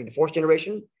 Abaye and Rava being the 4th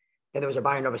generation. Then there was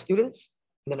Abaye and Rava students,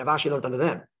 and then Rav Ashi learned under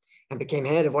them and became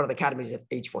head of one of the academies at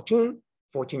age 14.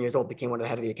 14 years old, became one of the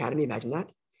head of the academy. Imagine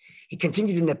that. He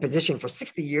continued in that position for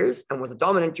 60 years and was a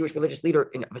dominant Jewish religious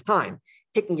leader of his time,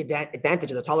 taking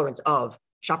advantage of the tolerance of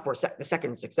Shapur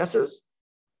II successors,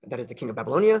 that is the king of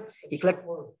Babylonia.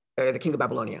 The king of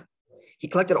Babylonia. He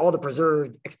collected all the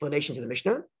preserved explanations of the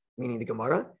Mishnah, meaning the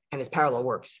Gemara, and his parallel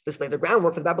works. This laid the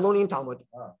groundwork for the Babylonian Talmud.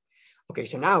 Wow. Okay,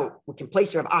 so now we can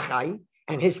place Rav Achai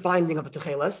and his finding of the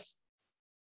Techailes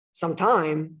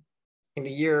sometime in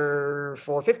the year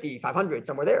 450, 500,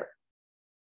 somewhere there.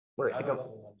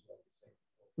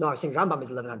 No, I was saying Rambam is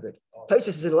 1100. Tosfos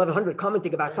is in 1100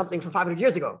 commenting about something from 500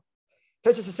 years ago.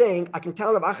 Tosfos is saying, I can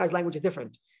tell Rav Achai's language is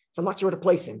different, so I'm not sure where to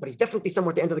place him, but he's definitely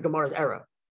somewhere at the end of the Gemara's era.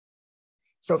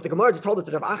 So if the Gemara just told us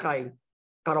that Rav Achai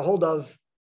got a hold of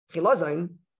Chilazim, in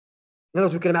other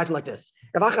words, we can imagine like this.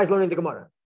 Rav Achai is learning the Gemara,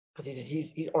 because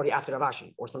he's already after Rav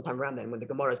Ashi, or sometime around then when the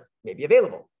Gemara is maybe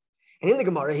available. And in the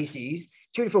Gemara, he sees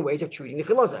 2 different ways of treating the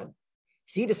Chilazim.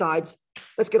 So he decides,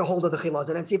 let's get a hold of the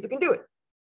Chilazim and see if we can do it.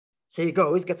 So he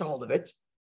goes, gets a hold of it,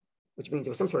 which means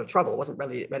there was some sort of trouble. It wasn't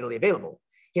readily available.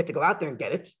 He had to go out there and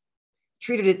get it,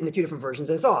 treated it in the 2 different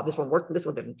versions, and saw this one worked and this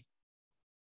one didn't.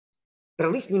 But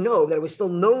at least we know that it was still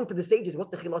known to the sages what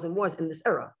the Chilazim was in this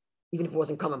era, even if it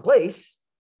wasn't commonplace,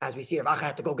 as we see Rav Achai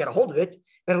had to go get a hold of it,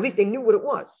 but at least they knew what it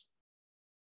was.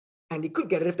 And they could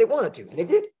get it if they wanted to, and they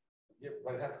did. Yeah,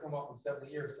 but it had to come up in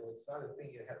 70 years, so it's not a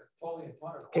thing. It's totally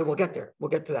entire. Okay, we'll get there.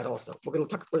 We'll get to that also. We're going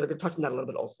to touch on that a little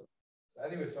bit also. So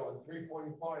anyway, so in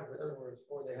 345, whatever it was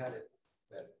before they had it.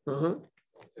 So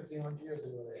 1,500 years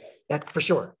ago they had it. That for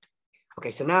sure.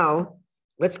 Okay, so now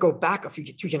let's go back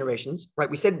 2 generations, right?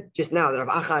 We said just now that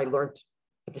Rav Achai learned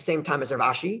at the same time as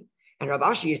Rav Ashi, and Rav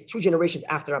Ashi is 2 generations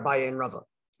after Abaye and Rava.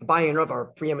 Abaye and Rava are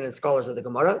preeminent scholars of the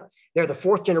Gemara. They're the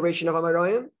 4th generation of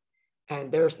Amoraim,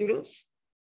 and their students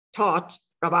taught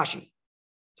Rav Ashi.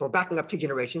 So we're backing up 2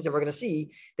 generations, and we're going to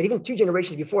see that even 2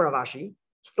 generations before Rav Ashi,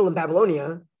 still in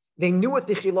Babylonia, they knew what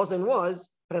the Chilazim was,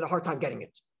 but had a hard time getting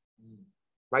it.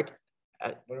 Right?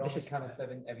 This is kind of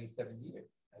every 7 years.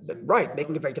 Right,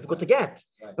 making it very difficult to get.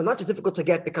 Right. But not just difficult to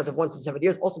get because of once in 7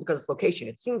 years, also because of its location.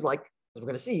 It seems like, as we're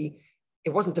going to see,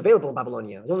 it wasn't available in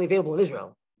Babylonia. It was only available in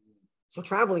Israel. So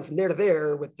traveling from there to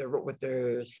there with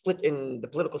the split in the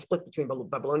political split between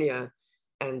Babylonia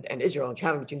and Israel, and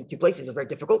traveling between the 2 places was very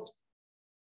difficult.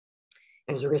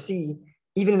 And as we're going to see,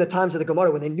 even in the times of the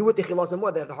Gemara, when they knew what the Chilazim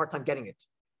were, they had a hard time getting it.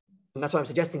 And that's why I'm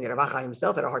suggesting that Rav Achai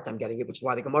himself had a hard time getting it, which is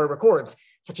why the Gemara records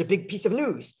such a big piece of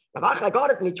news. Rav Achai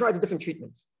got it and he tried the different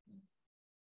treatments.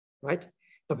 Right?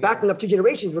 But backing up 2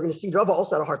 generations, we're going to see Rava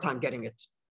also had a hard time getting it.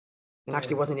 And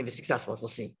actually wasn't even successful, as we'll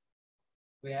see. Do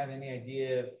we have any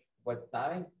idea of what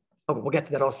size? Oh, we'll get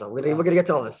to that also. We're going to get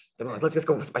to all this. Let's just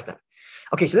go step by step.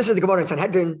 Okay, so this is the Gemara in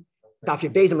Sanhedrin, Daf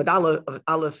Yud Beis Amud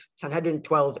Aleph Sanhedrin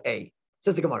 12a.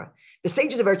 Says the Gemara. The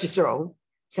sages of Eretz Yisrael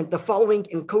sent the following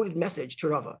encoded message to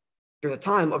Rava during the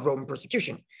time of Roman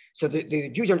persecution. So the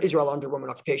Jews are in Israel under Roman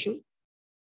occupation.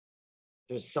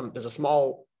 There's a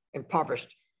small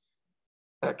impoverished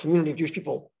community of Jewish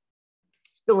people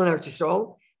still in Eretz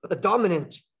Yisrael, but the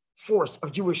dominant force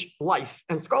of Jewish life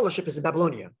and scholarship is in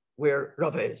Babylonia, where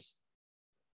Rava is,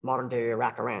 modern day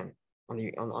Iraq, Iran,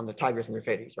 on the Tigris and the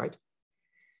Euphrates, right?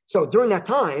 So during that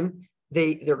time,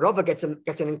 the Rava gets an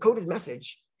encoded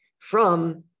message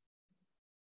from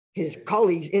his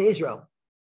colleagues in Israel.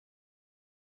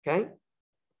 Okay,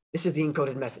 this is the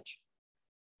encoded message.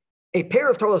 A pair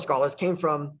of Torah scholars came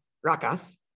from Rakath,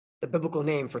 the biblical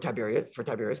name for Tiberias,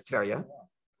 Tveria,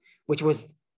 which was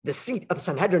the seat of the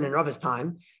Sanhedrin in Rava's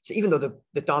time. So even though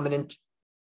the dominant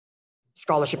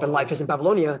scholarship and life is in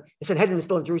Babylonia, the Sanhedrin is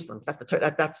still in Jerusalem.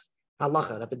 That's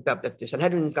Halacha, that the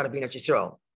Sanhedrin has got to be in Eretz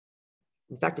Yisrael.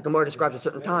 In fact, the Gemara describes at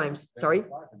certain times. Sorry?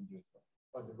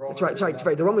 That's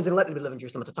right. The Romans didn't let them live in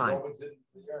Jerusalem at the time.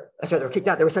 That's right. They were kicked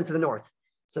out. They were sent to the north.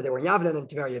 So they were in Yavne and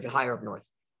Tveria, even higher up north.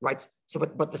 Right. So,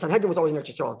 but the Sanhedrin was always in Eretz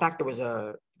Yisrael. In fact, there was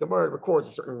the Gemara records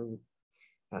a certain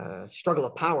struggle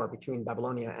of power between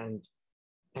Babylonia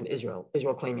and Israel.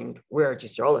 Israel claiming we're Eretz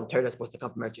Yisrael and Torah is supposed to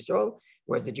come from Eretz Yisrael,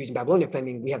 whereas the Jews in Babylonia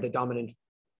claiming we have the dominant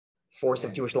force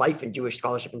of Jewish life and Jewish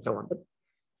scholarship and so on. But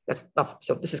that's tough.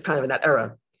 So this is kind of in that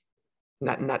era,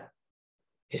 in that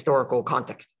historical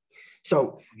context.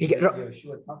 So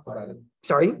Yeshua talks about it.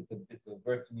 Sorry? It's a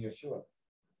verse from Yeshua.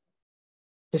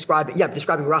 Describing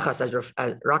Rakas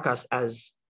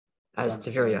as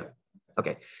Tiberia.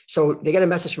 Okay, so they get a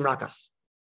message from Rakas,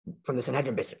 from the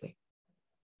Sanhedrin, basically.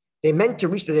 They meant to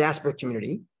reach the diaspora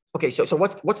community. Okay, so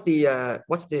what's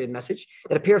the message?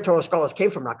 That a pair of Torah scholars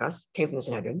came from Rakas, came from the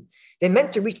Sanhedrin. They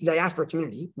meant to reach the diaspora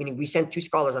community, meaning we sent two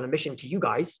scholars on a mission to you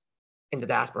guys in the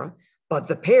diaspora, but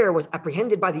the pair was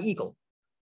apprehended by the eagle.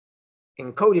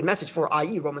 Encoded message for,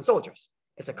 i.e., Roman soldiers.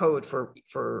 It's a code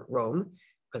for Rome,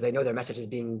 because they know their message is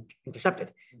being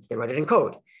intercepted. So they write it in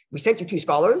code. We sent you two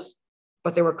scholars,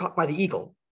 but they were caught by the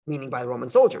eagle, meaning by the Roman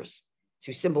soldiers,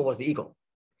 whose symbol was the eagle.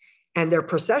 And their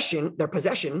possession,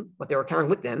 what they were carrying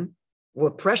with them,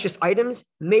 were precious items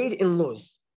made in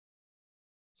Luz.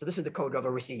 So this is the code Rava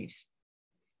receives.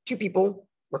 Two people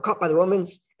were caught by the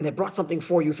Romans, and they brought something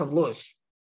for you from Luz,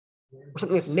 or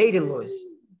something that's made in Luz.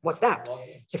 What's that?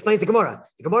 This explains the Gemara.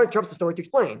 The Gemara interrupts the story to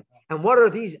explain. And what are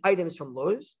these items from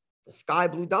Luz? The sky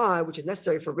blue dye, which is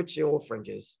necessary for ritual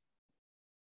fringes.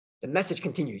 The message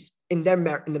continues. In the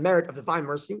merit of divine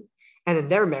mercy, and in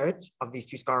their merit of these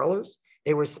two scholars,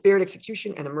 they were spared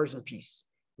execution and immersed in peace.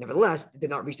 Nevertheless, they did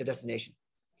not reach their destination.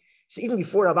 So even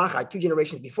before Rabbi, 2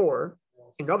 generations before,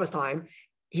 in Rava's time,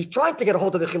 he tried to get a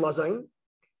hold of the Chilazim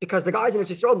because the guys in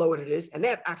Israel know what it is and they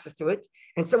have access to it,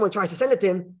 and someone tries to send it to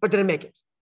him but didn't make it.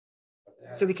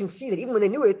 So we can see that even when they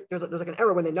knew it, there's like an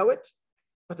error when they know it,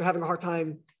 but they're having a hard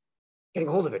time getting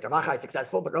a hold of it. Rabbi is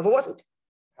successful, but Rava wasn't.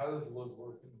 How does Luz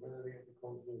work? Where do they get the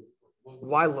code Luz?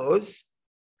 Why Luz?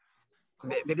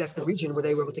 Maybe that's the region where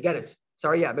they were able to get it.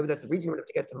 Sorry, yeah, maybe that's the region where they were able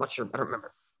to get it. I'm not sure. I don't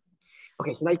remember.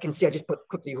 Okay, so now you can see, I just put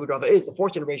quickly who Rava is. The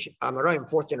fourth generation,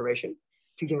 fourth generation,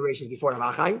 2 generations before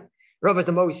Rabbi. Rava is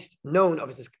the most known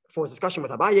for his discussion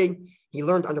with Abaye. He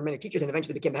learned under many teachers and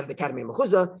eventually became head of the academy of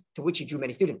Mechuzah, to which he drew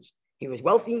many students. He was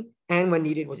wealthy and, when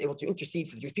needed, was able to intercede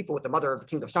for the Jewish people with the mother of the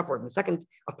king of Shapur and the second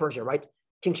of Persia, right?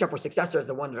 King Shapur's successor is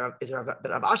the one that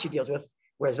Rav Ashi deals with,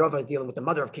 whereas Rava is dealing with the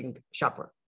mother of King Shapur.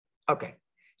 Okay,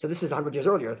 so this is 100 years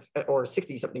earlier, or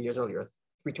 60-something years earlier,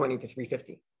 320 to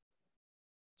 350.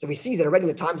 So we see that already in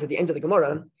the times at the end of the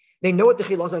Gemara, they know what the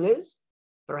Chilazon is,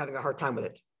 but are having a hard time with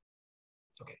it.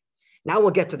 Okay, now we'll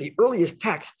get to the earliest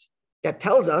text that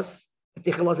tells us that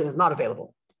the Chilazon is not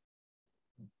available.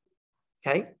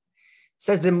 Okay,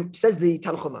 says the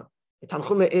Tanchuma. The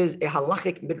Tanchuma is a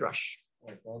halachic midrash.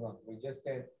 Wait, so hold on. We just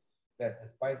said that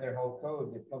despite their whole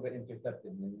code, it's still got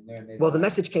intercepted. Well, the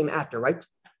message came after, right?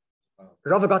 Oh.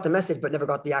 Rava got the message, but never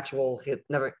got the actual. He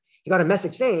got a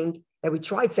message saying that we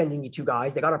tried sending you two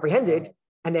guys. They got apprehended,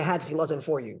 and they had chilazon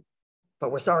for you,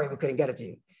 but we're sorry we couldn't get it to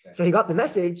you. Okay. So he got the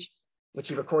message, which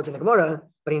he records in the Gemara,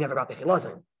 but he never got the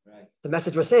chilazon. Right. The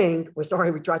message was saying, we're sorry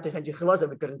we tried to send you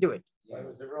chilazon, we couldn't do it,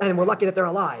 and we're lucky that they're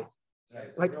alive.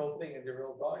 It's a real thing, and the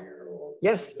real dyer.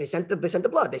 Yes, they sent the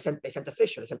blood. They sent the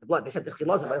fish, or they sent the blood. They sent the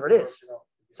chilazon, whatever it is.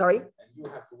 Sorry. And you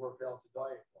have to work out to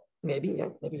dye it. Maybe, yeah,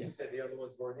 maybe. You said the other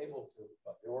ones weren't able to,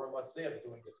 but they weren't much there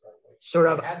doing it right. So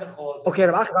Rabbi, okay,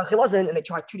 Rabbi got chilazon, and they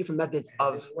tried 2 different methods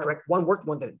of correct. One worked,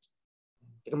 one didn't.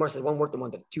 The Gemara says one worked and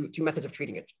one didn't. Two methods of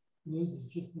treating it.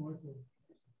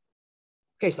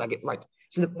 Okay, so I get right.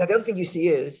 So the other thing you see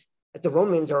is that the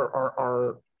Romans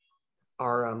are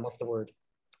what's the word?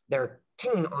 They're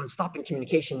keen on stopping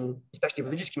communication, especially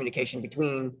religious communication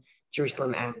between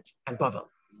Jerusalem and Bavel,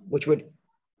 which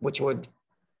would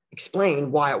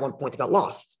explain why at one point it got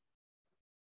lost.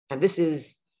 And this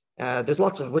is there's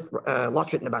lots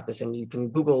written about this, and you can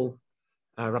Google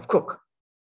Rav Kook,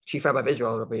 Chief Rabbi of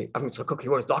Israel, Rabbi Avnitz Kook. He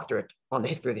wrote his doctorate on the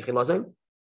history of the Chilazim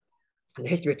and the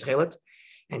history of TECHAILET,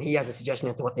 and he has a suggestion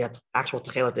as to what the actual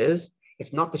TECHAILET is.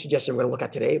 It's not the suggestion we're going to look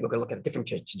at today. We're going to look at a different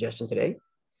suggestion today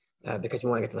because we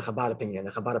want to get to the Chabad opinion.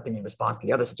 The Chabad opinion responds to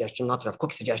the other suggestion, not to Rav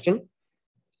Kook's suggestion.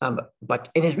 But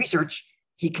in his research,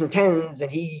 he contends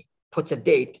and he puts a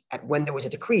date at when there was a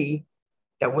decree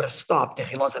that would have stopped the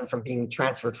Chilazim from being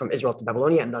transferred from Israel to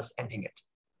Babylonia and thus ending it.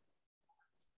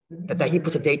 That he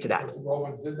puts a date to that. The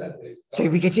Romans did that. So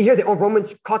we can see here the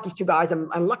Romans caught these two guys, and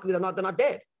luckily they're not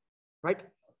dead, right?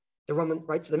 The Roman,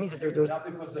 right? So that means that there's not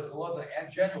because of Chilazim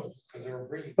and general, just because they were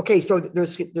bringing. Okay, so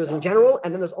there's in general,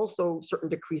 and then there's also certain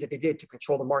decrees that they did to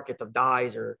control the market of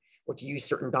dyes or to use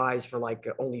certain dyes for like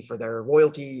only for their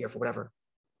royalty or for whatever.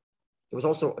 It was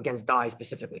also against dyes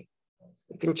specifically.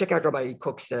 You can check out Rabbi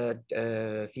Kook's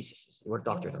thesis. What a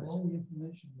doctor does. All the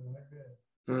information that I read,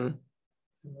 Mm-hmm.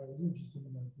 I was interested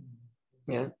in that thing.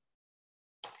 Yeah.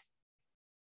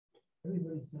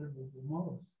 Everybody said it was the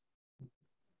most.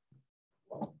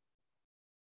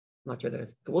 Not sure that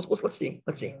is. Let's see.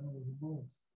 Let's see. Well,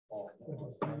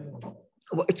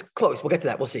 Well, it's close. We'll get to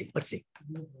that. We'll see. Let's see.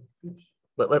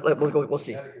 We'll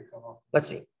see. Let's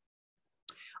see.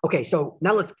 Okay, so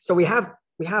now we have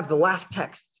the last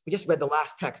text. We just read the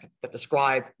last text that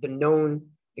described the known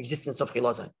existence of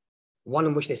Chilazim. One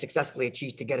in which they successfully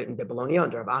achieved to get it in Babylonia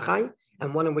under Rav Achai,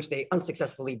 and one in which they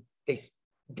unsuccessfully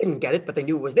didn't get it, but they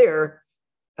knew it was there.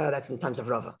 That's in the times of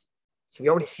Rava. So we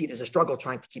already see there's a struggle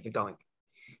trying to keep it going.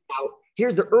 Now,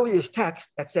 here's the earliest text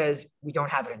that says we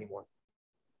don't have it anymore.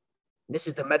 This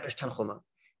is the Medrash Tanchuma.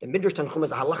 The Medrash Tanchuma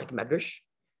is a halachic Medrash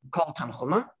called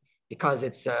Tanchuma because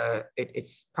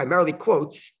it's primarily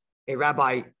quotes a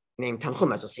rabbi named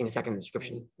Tanchuma, as you'll see in a second in the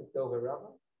description.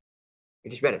 You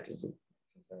just read it.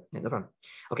 Yeah, no problem.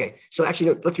 Okay, so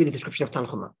actually, let's read the description of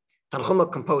Tanchuma.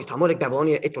 Tanchuma composed Talmudic,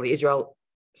 Babylonia, Italy, Israel,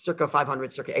 circa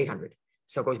 500, circa 800.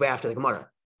 So it goes way after the Gemara.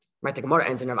 Right, the Gemara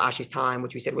ends in Rav Ashi's time,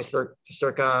 which we said was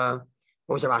circa,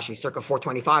 what was Rav Ashi? Circa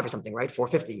 425 or something, right?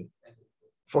 450.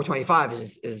 425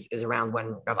 is around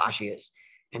when Rav Ashi is.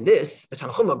 And this, the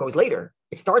Tanchuma, goes later.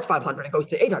 It starts 500 and goes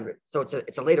to 800. So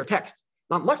it's a later text.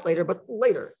 Not much later, but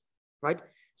later, right?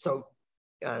 So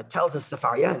tells us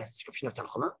Sefaria in its description of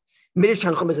Tanchuma. Midrash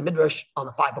Tanchuma is a midrash on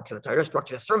the 5 books of the Torah,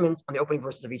 structured as sermons on the opening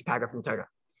verses of each paragraph in the Torah.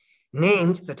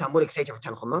 Named the Talmudic sage of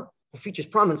Tanchuma, who features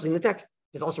prominently in the text,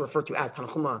 is also referred to as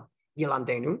Tanchuma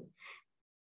Yilamdenu,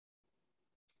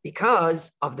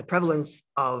 because of the prevalence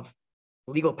of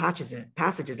legal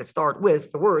passages that start with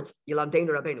the words Yilamdenu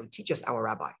Rabbeinu, teach us our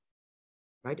rabbi,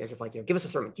 right? As if like, give us a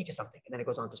sermon, teach us something, and then it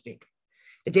goes on to speak.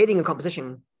 The dating and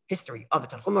composition history of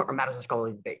the Tanchuma are matters of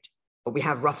scholarly debate, but we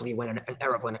have roughly an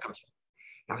era of when it comes from.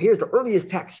 Now, here's the earliest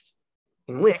text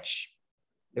in which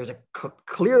there's a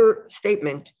clear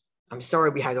statement. I'm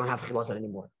sorry, we don't have Chilazim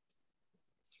anymore.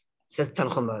 Says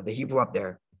Tanchuma, the Hebrew up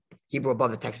there, Hebrew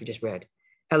above the text we just read.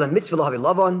 The mitzvah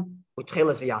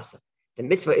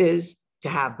is to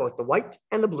have both the white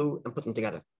and the blue and put them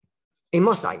together. A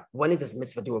Masai, when is this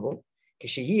mitzvah doable?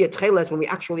 When we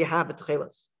actually have the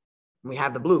Techailes, when we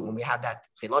have the blue, when we have that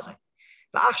Chilazim.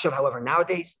 However,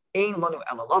 nowadays, we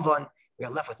are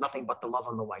left with nothing but the love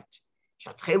on the white.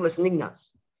 The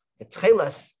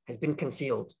Techailes has been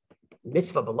concealed.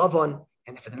 Mitzvah belovon,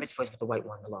 and for the mitzvah is with the white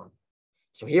one alone.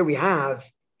 So here we have,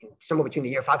 somewhere between the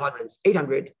year 500 and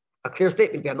 800, a clear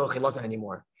statement we have no Chilazim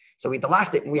anymore. So the last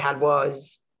statement we had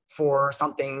was for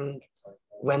something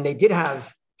when they did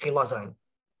have Chilazim.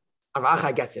 Rav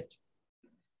Achai gets it.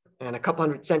 And a couple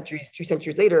hundred centuries, 2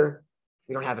 centuries later,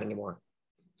 we don't have it anymore.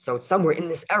 So it's somewhere in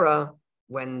this era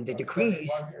when the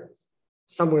decrees,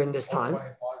 somewhere in this time,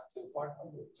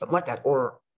 something like that,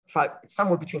 or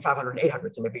somewhere between 500 and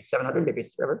 800, so maybe it's 700, maybe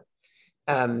it's whatever.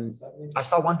 I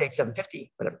saw one date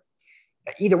 750, whatever.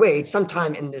 Either way, it's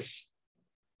sometime in this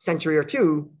century or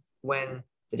two when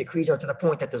the decrees are to the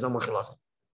point that there's no more Chilazim.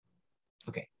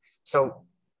 Okay, so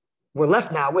we're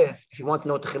left now with, if you want to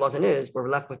know what the Chilazim is, we're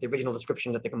left with the original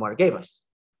description that the Gemara gave us,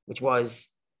 which was,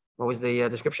 what was the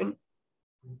description?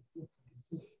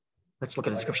 Let's look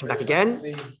at the description back again.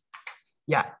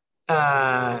 Yeah.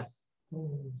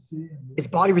 Its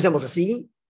body resembles a sea.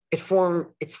 Its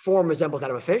form resembles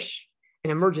that of a fish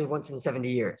and emerges once in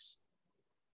 70 years.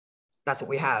 That's what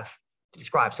we have to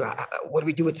describe. So what do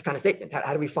we do with this kind of statement?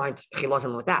 How do we find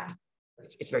Chilazim with that?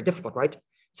 It's very difficult, right?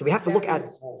 So we have to look at...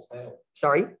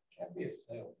 Sorry? Can't be a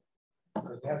snail.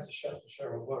 Because it has to shut the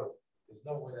share of word. There's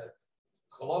no way that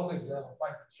Chalazah is going to have a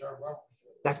fight with share of word.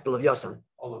 That's the Leviosan.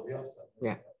 Oh, Leviosan.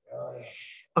 Yeah.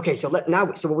 Okay, so what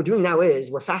we're doing now is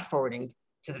we're fast forwarding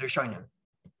to the Rishonim.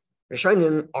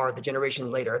 Rishonim are the generation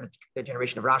later, the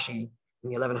generation of Rashi in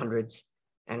the 1100s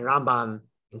and Rambam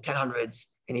in 1000s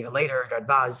and even later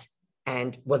Radbaz,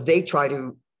 and what they try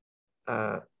to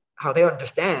how they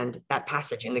understand that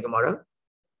passage in the Gemara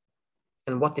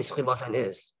and what this chilazon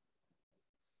is.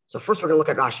 So first we're going to look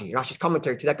at Rashi's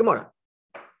commentary to that Gemara.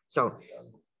 So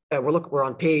we're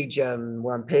on page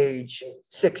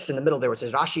 6 in the middle there, where it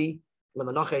says Rashi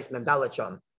Lemanoches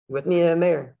Membalacham. You with me,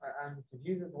 Meir? I'm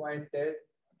confused with why it says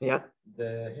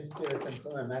the history of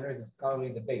Tanchuma matters of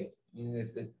scholarly debate. I mean,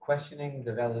 it's questioning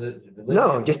the validity.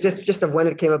 No, just of when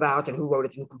it came about and who wrote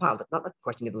it and who compiled it. Not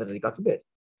questioning the validity, God forbid.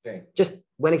 Okay. Just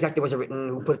when exactly was it written,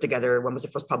 who put it together, when was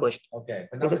it first published. Okay,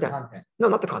 but not the content. No,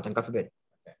 not the content, God forbid.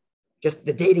 Okay. Just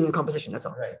the dating and composition, that's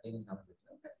all. Right, dating and composition.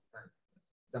 Okay. Right.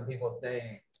 Some people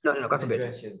say no, God forbid.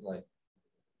 Is like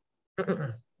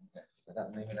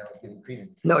maybe that was giving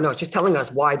credence. No, it's just telling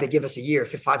us why they give us a year,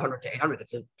 500 to 800.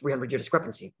 It's a 300-year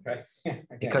discrepancy. Right. Okay.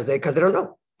 Because they don't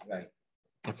know. Right.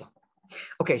 That's all.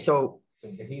 Okay, so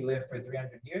did he live for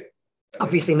 300 years?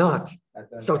 Obviously not.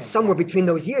 So it's somewhere between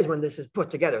those years when this is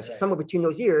put together. So right. Somewhere between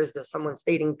those years, there's someone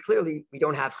stating clearly we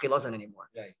don't have chilazon anymore.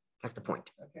 Right. That's the point.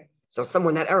 Okay. So somewhere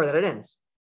in that era that it ends.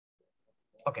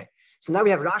 Okay. So now we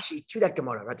have Rashi to that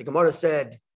Gemara, right? The Gemara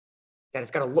said that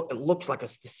it looks like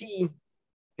it's the sea,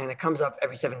 and it comes up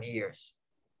every 70 years.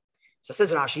 So it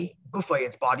says Rashi, Gufay,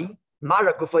 its body,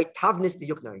 Mara Gufay, Tavnis the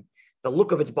Yuknoi, the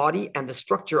look of its body and the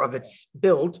structure of its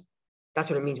build. That's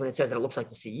what it means when it says that it looks like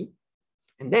the sea.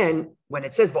 And then when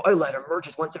it says Va'oila, it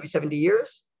emerges once every 70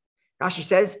 years, Rashi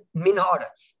says Min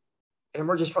ha'aretz, it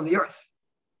emerges from the earth.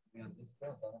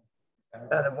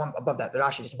 The one above that, the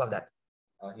Rashi just above that.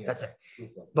 Oh, yeah. That's it.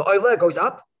 Va'oila goes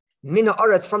up, Min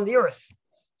ha'aretz, from the earth.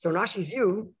 So in Rashi's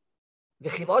view, the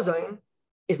chilazon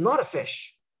is not a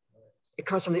fish. It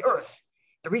comes from the earth.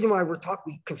 The reason why we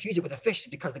confuse it with a fish is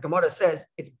because the Gemara says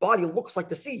its body looks like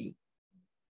the sea.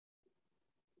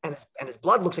 And its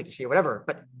blood looks like the sea or whatever,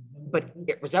 but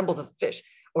it resembles a fish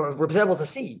or resembles a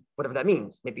sea, whatever that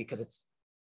means. Maybe because it's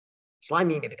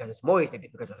slimy, maybe because it's moist, maybe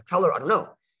because of the color, I don't know.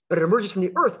 But it emerges from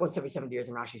the earth once every 70 years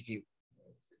in Rashi's view.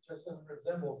 It just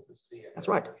resembles the sea. That's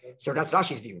right. So that's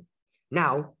Rashi's view.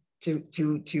 Now, to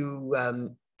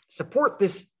support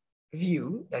this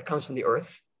view that comes from the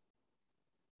earth,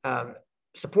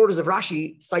 supporters of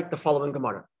Rashi cite the following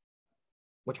Gemara,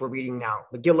 which we're reading now.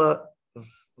 Megillah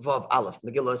Vav Aleph,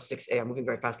 Megillah 6a. I'm moving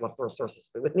very fast left for sources.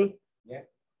 Are you with me? Yeah.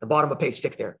 The bottom of page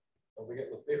 6 there.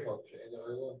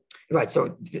 Right.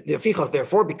 So the Fichot,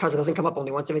 therefore, because it doesn't come up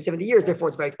only once every 70 years, therefore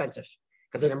it's very expensive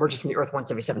because it emerges from the earth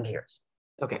once every 70 years.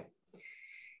 Okay.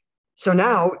 So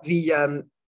now the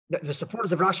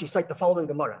supporters of Rashi cite the following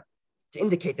Gemara to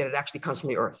indicate that it actually comes from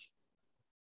the earth.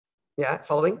 Yeah,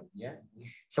 following? Yeah.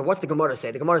 So what's the Gemara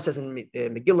say? The Gemara says in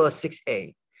Megillah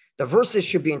 6a, the verses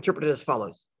should be interpreted as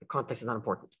follows. The context is not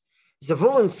important.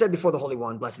 Zavulun said before the Holy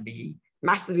One, blessed be he,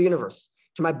 master of the universe,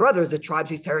 to my brothers, the tribes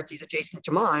whose territory is adjacent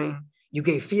to mine, you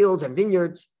gave fields and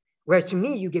vineyards, whereas to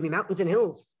me you gave me mountains and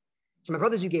hills. To my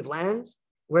brothers you gave lands,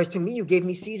 whereas to me you gave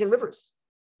me seas and rivers.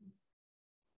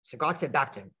 So God said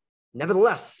back to him,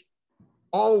 nevertheless,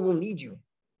 all will need you.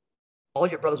 All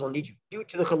your brothers will need you due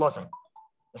to the chilazon,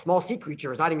 the small sea creature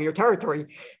residing in your territory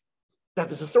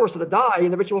that is a source of the dye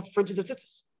in the ritual fringes of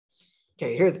tzitzis.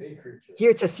 Okay,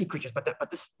 here it says sea creatures, but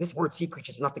this word sea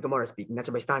creatures is not the Gemara speaking. That's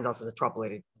Rabbi Steinsaltz as a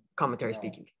extrapolated commentary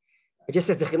speaking. It just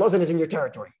says the chilazon is in your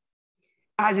territory,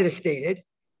 as it is stated.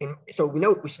 So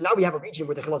now we have a region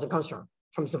where the chilazon comes from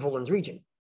Zavulun's region,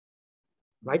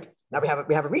 right? Now we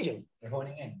have a region. We're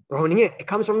honing in. We're honing in. It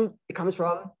comes from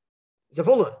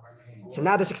Zavulun. So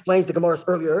now this explains the Gemara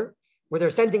earlier, where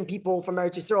they're sending people from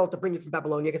Eretz Yisrael to bring it from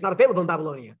Babylonia. It's not available in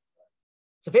Babylonia.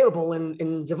 It's available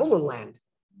in Zavulun land.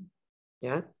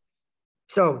 Yeah.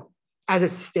 So as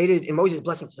it's stated in Moses'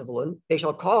 blessing to Zavulun, they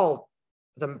shall call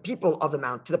the people of the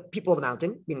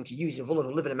mountain, meaning to use Zavulun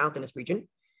who live in a mountainous region.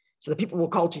 So the people will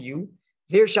call to you.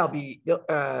 There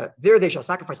they shall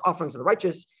sacrifice offerings of the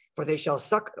righteous, for they shall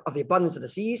suck of the abundance of the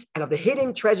seas and of the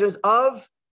hidden treasures of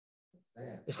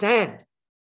the sand.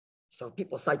 So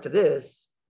people cite to this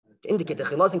to indicate that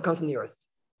chilazon comes from the earth.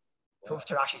 Proves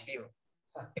to Rashi's view.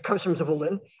 It comes from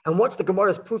Zavulun. And what's the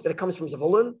Gemara's proof that it comes from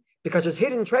Zavulun? Because there's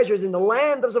hidden treasures in the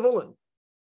land of Zavulun.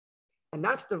 And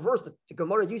that's the verse that the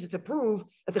Gemara uses to prove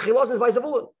that the chilazon is by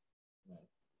Zavulun.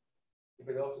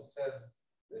 But it also says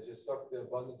they should suck the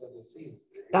abundance of the seas.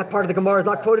 That part of the Gemara is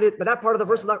not quoted, but that part of the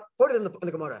verse is not quoted in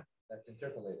the Gemara. That's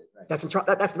interpolated, right?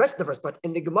 That's the rest of the verse. But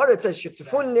in the Gemara it says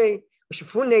shefune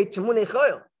temune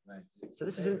choil. Right. So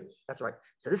this is that's right.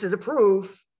 So this is a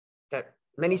proof that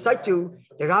many cite to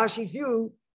the Rashi's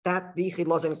view that the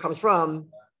chilazon comes from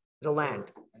the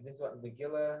land. And this is what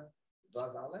Megillah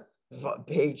Vav Aleph?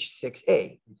 Page 6a.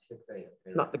 Page 6a. Okay.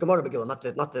 Not the Gemara Megillah, not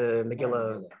the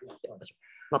Megillah,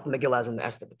 not the Megillah as in the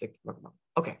Esther, but the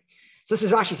okay. So this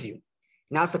is Rashi's view.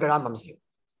 Now let's look at Rambam's view.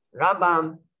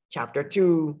 Rambam, chapter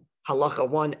 2, Halacha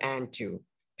 1 and 2,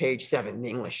 page 7 in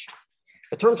English.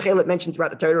 The term TECHAILET mentioned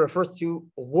throughout the Torah refers to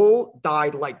wool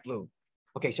dyed light blue.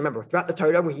 Okay, so remember, throughout the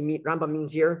Torah, Rambam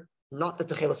means here, not the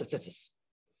TECHAILES of TZITZIT.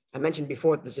 I mentioned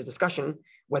before, there's a discussion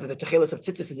whether the TECHAILES of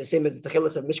TZITZIT is the same as the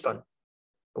TECHAILES of Mishkan,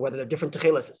 or whether they're different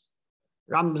TECHAILES.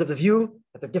 Rambam is of the view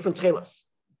that they're different TECHAILES.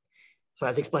 So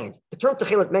as explained, the term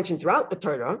TECHAILET mentioned throughout the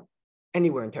Torah,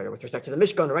 anywhere in Torah with respect to the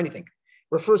Mishkan or anything,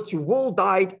 refers to wool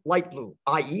dyed light blue,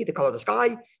 i.e. the color of the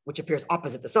sky, which appears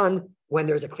opposite the sun when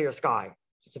there's a clear sky.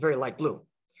 It's a very light blue.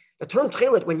 The term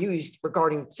TECHAILET, when used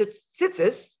regarding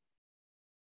tzitzis,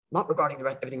 not regarding the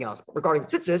rest, everything else, but regarding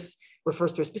tzitzis,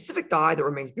 refers to a specific dye that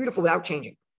remains beautiful without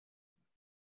changing.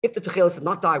 If the TECHAILES did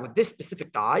not dye with this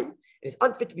specific dye, it is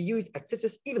unfit to be used at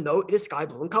tzitzis, even though it is sky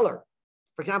blue in color.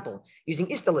 For example, using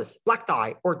istalis, black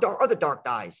dye, or other dark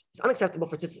dyes is unacceptable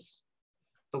for tzitzis.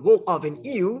 The wool of an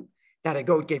ewe that a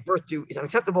goat gave birth to is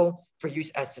unacceptable for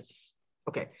use as tzitzis.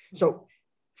 Okay, so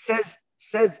says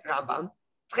Rambam,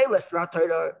 TECHAILES throughout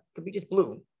Torah could be just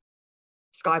blue,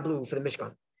 sky blue for the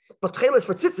Mishkan. But TECHAILES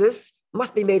for tzitzis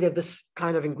must be made of this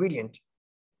kind of ingredient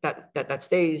that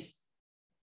stays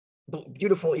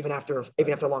beautiful even after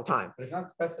a long time. But it's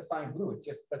not specifying blue; it's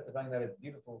just specifying that it's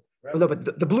beautiful. Forever. No,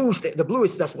 but the blue is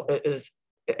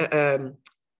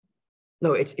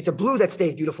no, it's a blue that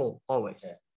stays beautiful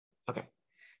always. Okay.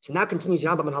 So now continues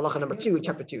Rambam in Halacha number 2,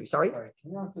 chapter 2. Sorry.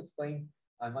 Can you also explain?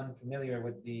 I'm unfamiliar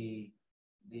with the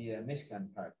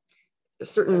Mishkan part.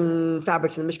 Certain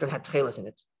fabrics in the Mishkan had TECHAILES in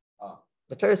it. Oh.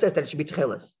 The Torah says that it should be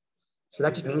TECHAILES. So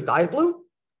that just means dyed blue.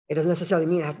 It doesn't necessarily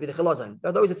mean it has to be the chilazon. There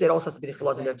are those that say it also has to be the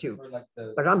chilazon there too. Like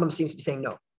but Rambam seems to be saying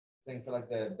no. Saying for like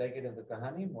the beged of the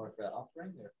Kahanim or for the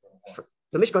offering? Or for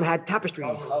the Mishkan had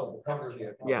tapestries. Oh, the covers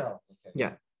here. Yeah. Okay.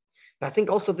 Yeah. But I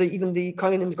think also even the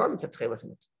Kohanim's garments had TECHAILES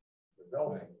in it.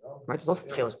 Right? There's also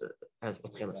TECHAILES as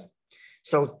with TECHAILES.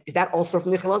 So is that also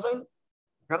from the chilazon?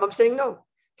 Rambam saying no.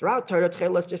 Throughout Torah,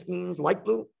 TECHAILES just means light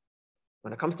blue.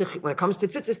 When it comes to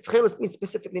tzitzis, TECHAILES means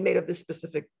specifically made of this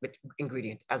specific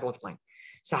ingredient, as I'll explain.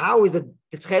 So how is the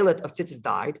TECHAILET of tzitzis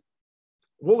dyed?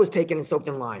 Wool is taken and soaked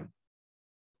in lime.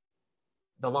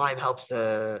 The lime helps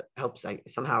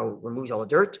somehow removes all the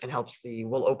dirt and helps the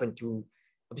wool open to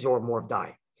absorb more of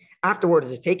dye. Afterwards,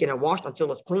 it is taken and washed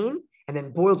until it's clean, and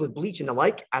then boiled with bleach and the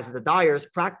like, as the dyers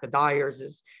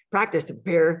is practice to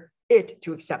prepare it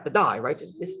to accept the dye. Right?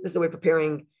 This is the way of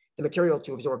preparing the material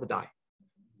to absorb the dye.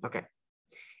 Okay.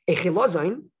 A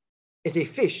chilazon is a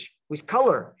fish whose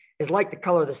color is like the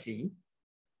color of the sea,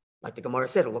 like the Gemara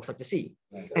said, it looks like the sea,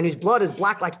 and whose blood is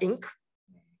black like ink,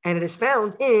 and it is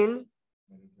found in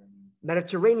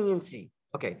Mediterranean Sea.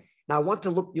 Okay, now I want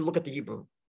you look at the Hebrew.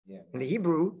 In the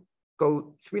Hebrew,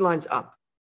 go 3 lines up.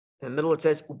 In the middle it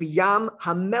says, Ubiyam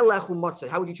hamelech u'motzeh.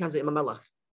 How would you translate Mamelech?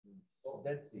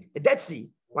 The Dead Sea.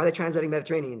 Why are they translating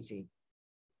Mediterranean Sea?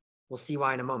 We'll see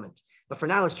why in a moment. But for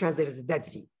now, let's translate it as the Dead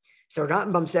Sea. So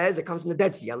Rambam says it comes from the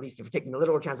Dead Sea, at least if we're taking the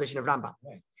literal translation of Rambam.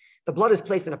 Right. The blood is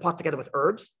placed in a pot together with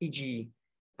herbs, e.g.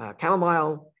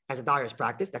 chamomile, as a dyer's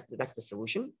practice. That's the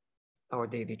solution, or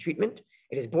the treatment.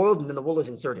 It is boiled and then the wool is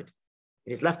inserted.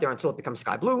 It is left there until it becomes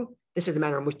sky blue. This is the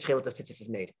manner in which TECHAILET of tzitzis is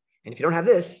made. And if you don't have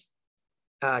this,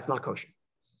 it's not kosher.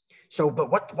 So,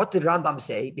 but what did Rambam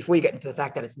say before you get into the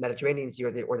fact that it's Mediterranean Sea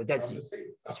or the Dead Sea?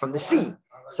 It's from the sea.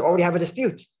 So already have a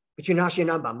dispute between Rashi and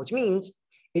Rambam, which means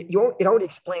it already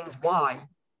explains why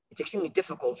it's extremely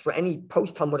difficult for any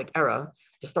post-Talmudic era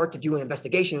to start to do an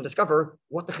investigation and discover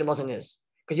what the chilazon is.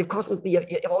 Because you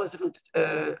have all these different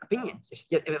opinions.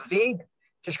 You have a vague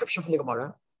description from the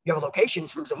Gemara. You have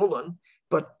locations from Zevulun,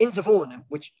 but in Zevulun,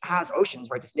 which has oceans,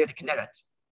 right, it's near the Kinneret,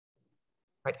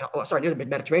 right? Near the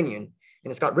Mediterranean,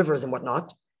 and it's got rivers and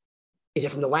whatnot. Is it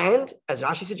from the land, as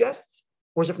Rashi suggests,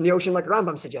 or is it from the ocean, like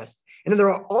Rambam suggests? And then there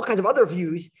are all kinds of other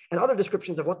views and other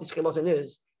descriptions of what this chilazon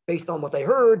is, based on what they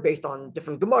heard, based on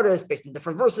different Gemaras, based on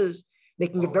different verses,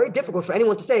 making it very difficult for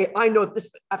anyone to say, I know this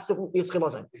absolutely is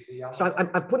chilazon. So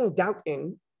I'm putting doubt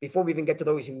in, before we even get to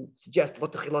those who suggest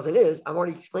what the chilazon is. I've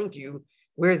already explained to you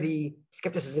where the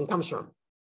skepticism comes from.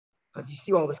 Because you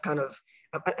see all this kind of,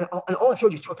 and all I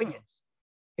showed you is 2 opinions.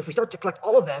 If we start to collect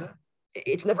all of them,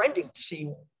 it's never ending to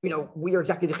see, where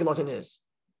exactly the chilazon is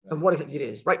and what exactly it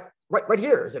is, right? Right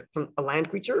here. Is it from a land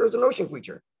creature or is it an ocean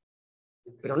creature?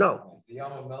 We don't know. The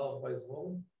Yama Melech by his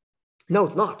woman? No,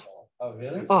 it's not. Oh,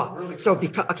 really? Oh, so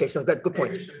because so good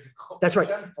point. That's right.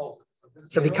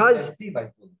 So because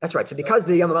that's right. So because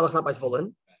the Yama Melech not by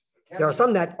Zvulun, there are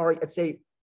some that are, let's say,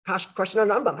 question on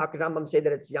Rambam. How could Rambam say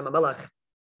that it's Yama Melech,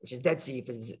 which is Dead Sea, if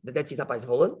the Dead Sea is not by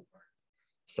Zvulun?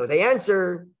 So they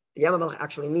answer the Yama Melech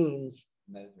actually means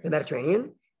the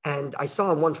Mediterranean. And I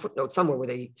saw in one footnote somewhere where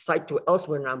they cite to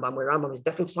elsewhere in Rambam, where Rambam is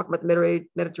definitely talking about the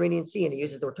Mediterranean Sea, and he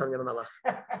uses the term Yama Melech.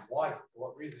 Why? For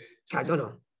what reason? I don't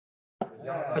know.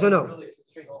 Yeah. I don't know.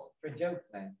 For jokes,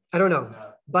 man. I don't know.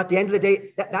 But at the end of the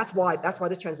day, that's why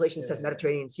this translation says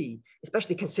Mediterranean Sea,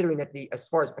 especially considering that as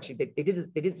far as actually they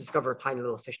did discover a tiny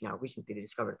little fish now. Recently, they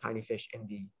discovered a tiny fish in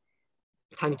the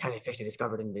tiny fish they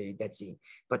discovered in the Dead Sea.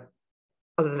 But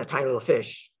other than a tiny little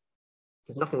fish,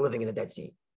 there's nothing living in the Dead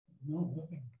Sea. No,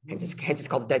 nothing. Hence it's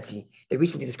called Dead Sea. They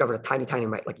recently discovered a tiny,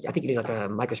 like I think you need like a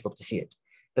microscope to see it.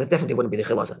 But it definitely wouldn't be the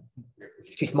Chalaza.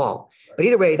 It's too small. But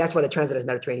either way, that's why they translate as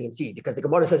Mediterranean Sea, because the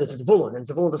Gemara says it's Zvulun, and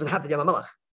Zvulun doesn't have the Yama Melech.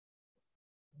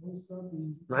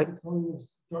 Right?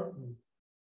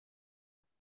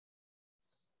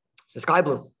 It's the sky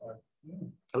blue.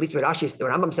 At least with Rashi, the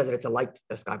Rambam says that it's a light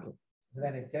sky blue. And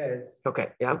then it says, Okay,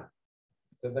 yeah.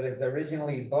 so, but it's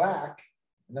originally black,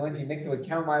 and then once you mix it with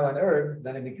chamomile and herbs,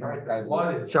 then it becomes sky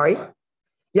blue. Sorry?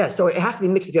 Yeah, so it has to be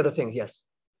mixed with the other things, yes.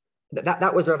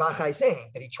 That was Rav Achai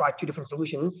saying, that he tried two different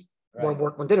solutions. Right. One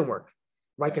worked, one didn't work,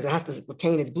 right? Because it has to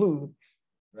retain its blue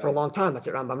for a long time. That's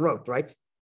what Rambam wrote, right?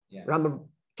 Yeah. Rambam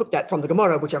took that from the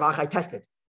Gemara, which Rav Achai tested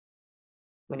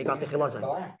when he got the Chilazon.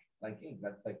 Black, like ink.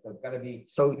 That's like, so it's got to be,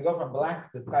 So you go from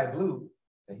black to sky blue,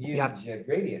 it's a huge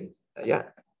gradient. yeah.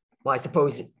 Well, I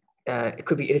suppose it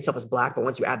could be it itself is black, but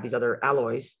once you add these other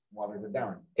alloys, Waters it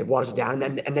down. it waters it down.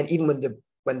 And then even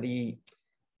when the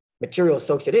material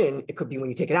soaks it in, it could be when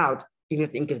you take it out, even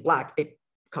if the ink is black, it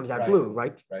comes out blue,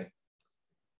 right? Right.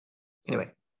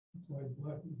 Anyway. Yeah.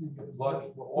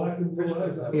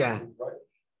 Yeah.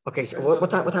 Okay, so what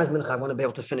time is Mincha? I want to be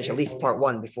able to finish at least part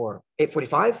one before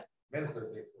 8:45.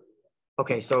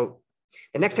 Okay, so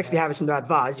the next text we have is from the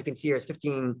Radva. As you can see here, it's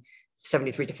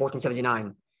 1573 to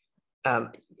 1479. I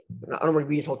don't want to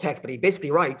read his whole text, but he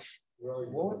basically writes. What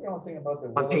was the other thing about the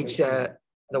on page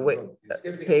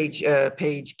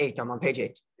page 8. I'm on page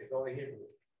 8. It's only here.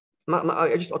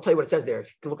 I'll tell you what it says there. If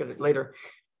you can look at it later,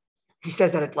 he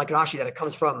says that it's like Rashi, that it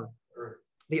comes from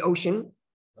the ocean.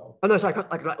 No. Oh no, sorry,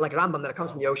 like Rambam, that it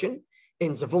comes from the ocean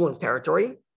in Zavulun's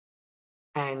territory,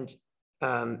 and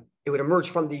it would emerge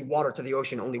from the water to the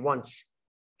ocean only once.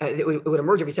 It would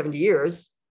emerge every 70 years,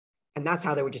 and that's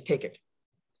how they would just take it.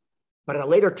 But at a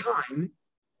later time,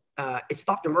 it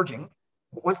stopped emerging.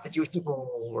 Once the Jewish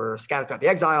people were scattered throughout the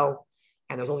exile,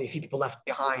 and there was only a few people left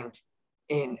behind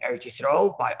in Eretz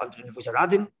Yisrael under the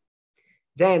Nevuzaradin,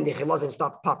 then the Chilazim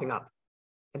stopped popping up,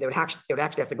 and they would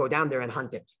actually have to go down there and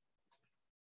hunt it.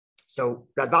 So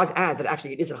Radbaz adds that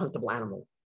actually it is a huntable animal,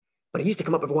 but it used to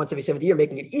come up once every 70 years,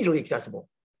 making it easily accessible,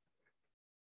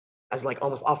 as like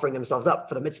almost offering themselves up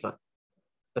for the mitzvah.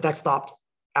 But that stopped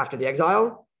after the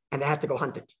exile, and they had to go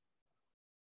hunt it.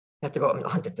 They have to go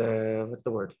hunt it, what's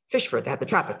the word? Fish for it. They have to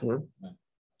trap it, you know? Right.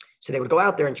 So they would go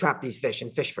out there and trap these fish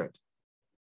and fish for it.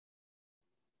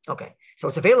 Okay, so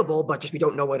it's available, but just we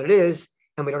don't know what it is,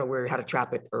 and we don't know how to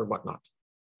trap it or whatnot.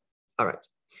 All right,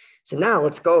 so now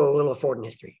let's go a little forward in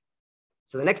history.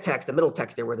 So the next text, the middle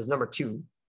text there, where there's number 2,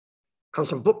 comes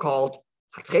from a book called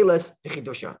TECHAILET, the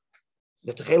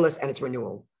TECHAILES and its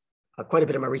renewal. Quite a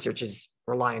bit of my research is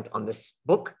reliant on this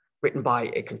book, written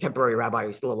by a contemporary rabbi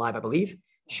who's still alive, I believe,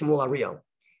 Shmuel Ariel.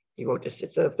 He wrote this,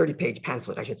 it's a 30-page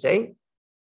pamphlet, I should say,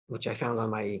 which I found on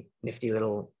my nifty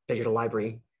little digital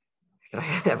library that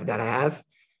I have.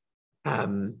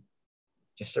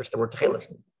 Just search the word TECHAILES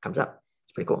and it comes up.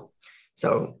 It's pretty cool.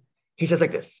 So he says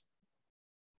like this.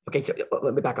 Okay, so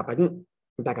let me back up.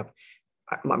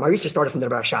 My research started from the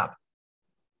Rabbi Shab,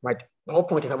 right? The whole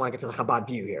point is I want to get to the Chabad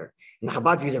view here. And the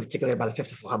Chabad views are articulated by the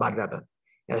 5th Chabad Rebbe.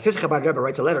 Now the 5th Chabad Rebbe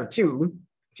writes a letter to,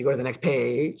 if you go to the next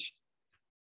page,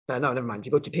 no, never mind. If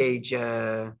you go to page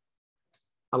 11,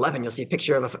 you'll see a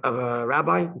picture of a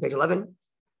rabbi on page 11.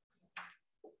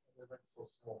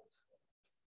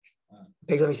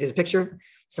 Page 11, you see his picture.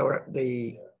 So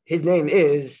his name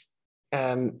is,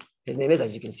 as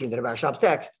you can see in the Rabbi Shab's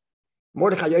text,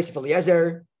 Mordechai Yosef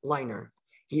Eliezer Leiner.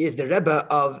 He is the Rebbe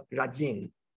of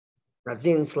Radzin /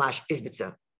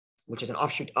 Izbitza, which is an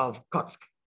offshoot of Kotsk.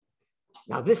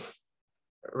 Now this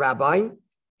rabbi,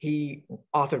 he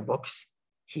authored books.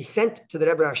 He sent to the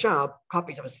Rebbe Rashab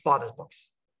copies of his father's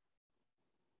books.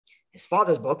 His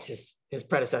father's books, his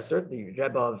predecessor, the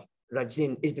Rebbe of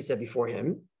Radzin Izbitza before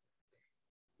him,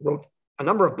 wrote a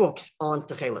number of books on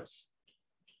Techailes.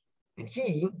 And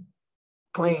he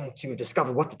claimed to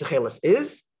discover what the Techailes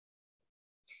is.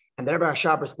 And then Rabbi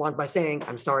Rashab responds by saying,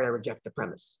 I'm sorry, I reject the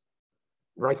premise.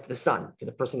 Writes to the son, to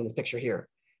the person in the picture here.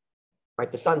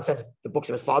 Right, the son sends the books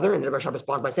of his father, and the Rabbi Rashab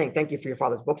responds by saying, thank you for your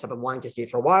father's books. I've been wanting to see it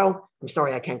for a while. I'm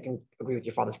sorry, I can't agree with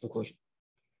your father's conclusion.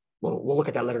 We'll look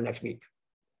at that letter next week,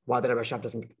 why the Rabbi Rashab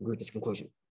doesn't agree with this conclusion.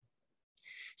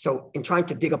 So in trying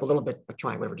to dig up a little bit,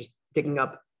 just digging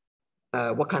up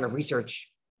what kind of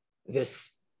research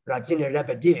this Radziner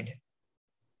Rebbe did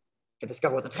to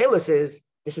discover what the Techailes is,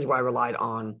 this is why I relied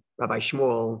on Rabbi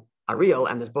Shmuel Ariel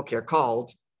and this book here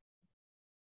called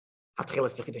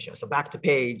HaTechailes. So back to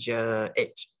page 8. Yeah,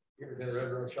 but then the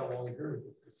Rebbe Rashab won't agree with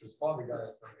this because his father got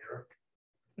it from here.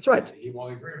 That's right. He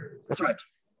won't agree with this. That's right.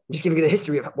 I'm just giving you the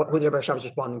history of who the Rebbe Rashab is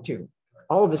responding to.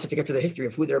 All of this, if you get to the history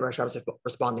of who the Rebbe Rashab is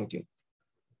responding to.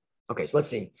 Okay, so let's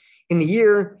see. In the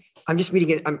year, I'm just reading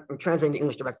it. I'm translating the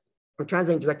English I'm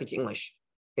translating directly to English.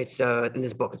 It's in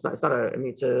this book. It's not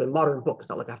it's a modern book. It's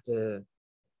not like I have to.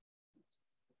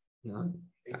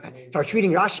 If I was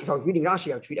reading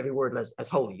Rashi, I would treat every word as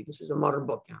holy. This is a modern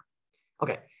book.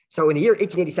 Okay, so in the year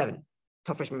 1887,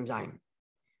 Tafresh Mem Zayin,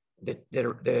 the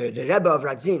Rebbe of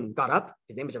Radzin got up.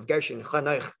 His name is Rav Gershon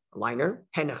Henoch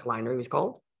Leiner, he was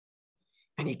called,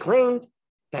 and he claimed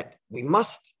that we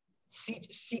must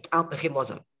seek out the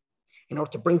Chilazon in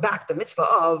order to bring back the mitzvah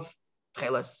of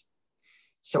Techailes.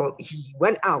 So he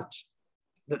went out.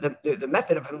 The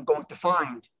method of him going to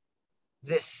find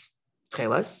this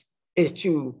Techailes is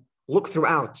to look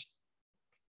throughout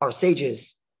our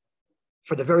sages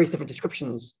for the various different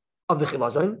descriptions of the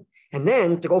Chilazon, and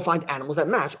then to go find animals that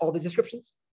match all the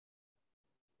descriptions.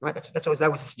 Right? That was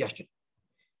the suggestion.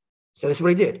 So this is what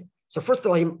he did. So first of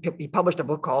all, he published a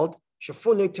book called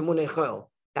Shefune Timunei Chol.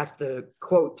 That's the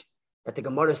quote that the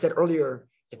Gemara said earlier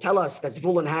to tell us that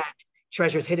Zvulun had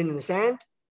treasures hidden in the sand.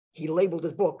 He labeled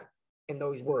his book in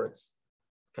those words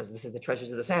because this is the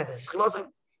treasures of the sand. This is Chilazon.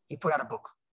 He put out a book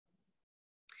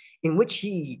in which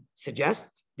he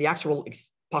suggests the actual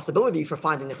possibility for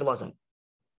finding the Chilazon.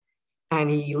 And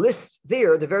he lists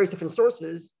there the various different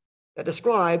sources that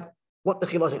describe what the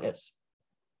Chilazon is.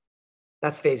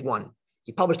 That's phase 1.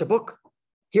 He published a book.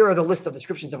 Here are the list of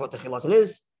descriptions of what the Chilazon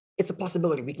is. It's a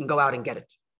possibility. We can go out and get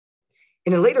it.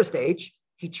 In a later stage,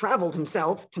 he traveled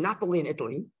himself to Napoli in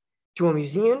Italy, to a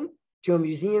museum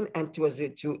and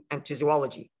to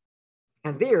zoology.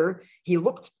 And there, he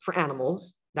looked for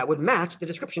animals that would match the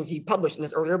descriptions he published in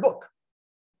his earlier book,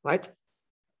 right?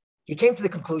 He came to the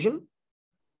conclusion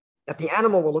that the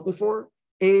animal we're looking for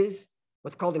is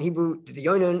what's called in Hebrew the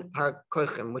Yonon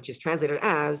HaKochim, which is translated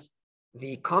as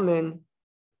the common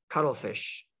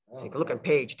cuttlefish. So you can look at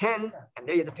page 10, and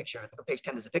there you have the picture. Look at page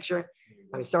 10, there's a picture.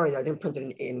 I'm sorry, I didn't print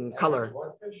it in color.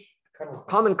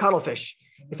 Common cuttlefish.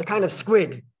 It's a kind of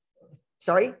squid.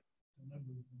 Sorry?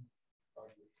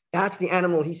 That's the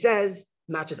animal, he says,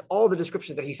 matches all the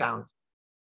descriptions that he found.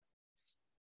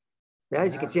 Yeah,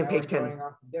 as you can see on page 10.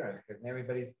 Because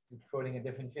everybody's quoting a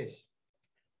different fish.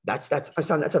 That's what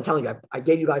I'm telling you. I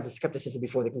gave you guys the skepticism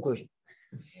before the conclusion.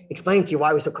 Explain to you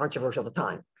why it was so controversial at the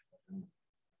time.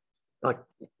 Like,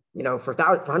 for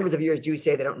hundreds of years, Jews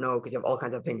say they don't know because you have all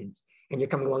kinds of opinions. And you're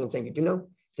coming along and saying you do know.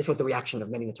 This was the reaction of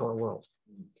many in the Torah world.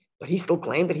 But he still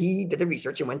claimed that he did the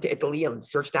research and went to Italy and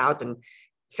searched out and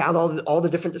found all the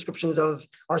different descriptions of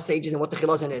our sages and what the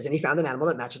Chilazon is. And he found an animal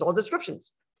that matches all the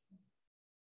descriptions.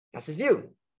 That's his view.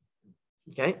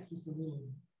 Okay?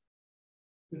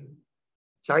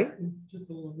 Sorry? Just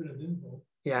a little bit of info.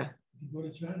 Yeah. If you go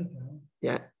to Chinatown,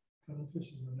 yeah. Cuttlefish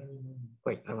is on every menu.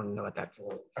 Wait, I want to know what that's.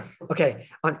 Okay.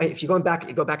 If you go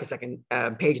back a second,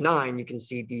 page 9, you can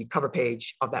see the cover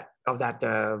page of that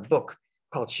book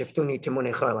called Shiftuni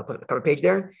Timunei Chol. I put the cover page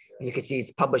there, and you can see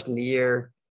it's published in the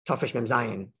year Tafresh Mem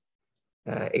Zayin,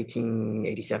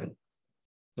 1887.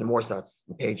 And more so, it's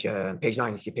page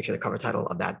 9, you see a picture of the cover title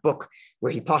of that book,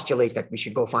 where he postulates that we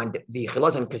should go find the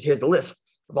Chilazon, because here's the list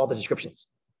of all the descriptions.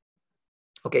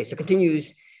 Okay, so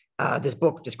continues this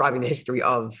book describing the history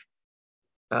of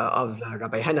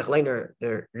Rabbi Henoch Leiner,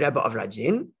 the Rebbe of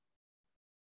Radzin.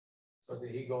 So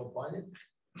did he go and find it?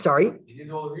 Sorry? He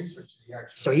did all the research.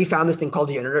 So he found this thing called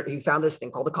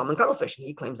the common cuttlefish, and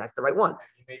he claims that's the right one. And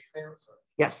he made famous.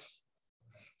 Yes.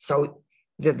 So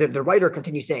the writer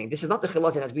continues saying, this is not the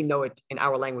Chilazon as we know it in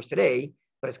our language today,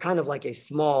 but it's kind of like a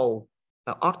small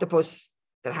octopus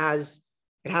that has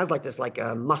like this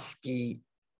musky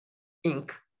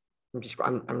ink.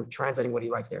 I'm translating what he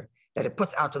writes there, that it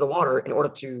puts out to the water in order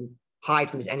to hide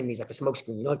from his enemies, like a smoke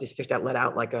screen. Like this fish that let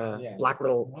out like a black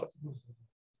little.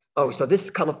 Oh, so this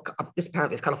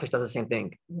cuttlefish does the same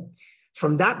thing.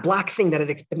 from that black thing that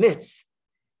it emits,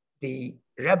 the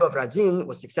Rebbe of Radzin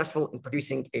was successful in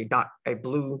producing a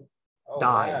blue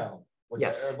dye. Wow. With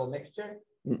Yes. the herbal mixture?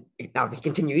 Now he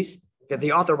continues,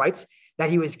 the author writes that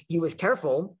he was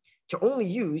careful to only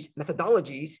use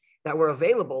methodologies that were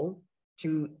available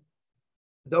to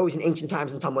those in ancient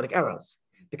times and Talmudic eras.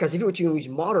 Because if you were to use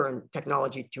modern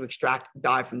technology to extract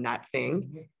dye from that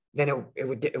thing, then it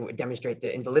would demonstrate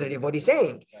the invalidity of what he's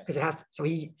saying. Because so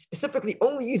he specifically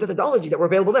only used methodologies that were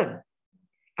available then.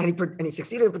 And he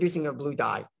succeeded in producing a blue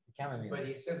dye. But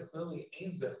he says clearly,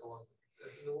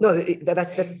 no,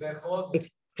 that's it's.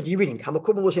 Continue reading.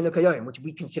 Which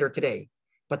we consider today,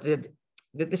 but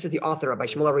this is the author by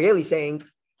Shmuel Arieli saying,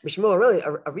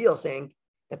 Ariel saying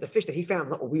that the fish that he found is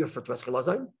not what we refer to as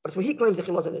chilazon, but it's what he claims the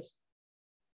chilazon is.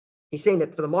 He's saying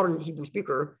that for the modern Hebrew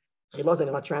speaker, chilazon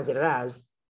is not translated as.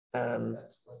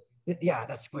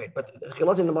 That's squid, but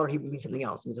chilazon in the modern Hebrew means something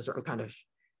else. It means a certain kind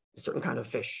of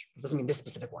fish. It doesn't mean this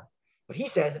specific one. But he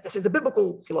says that this is the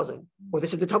biblical chilazon, or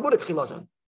this is the Talmudic chilazon,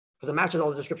 because it matches all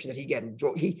the descriptions that he get.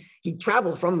 He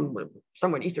traveled from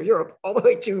somewhere in Eastern Europe all the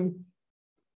way to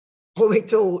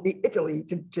Italy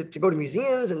to go to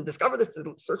museums and discover this,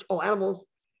 to search all animals.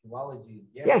 Zoology.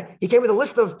 Yeah, he came with a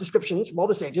list of descriptions from all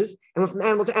the sages and went from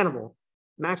animal to animal.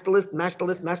 Matched the list, until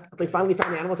he finally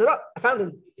found the animal and said, I found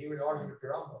him. He would argue with the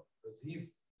Rambam, because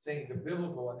he's saying the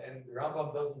biblical and the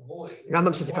Rambam doesn't hold it.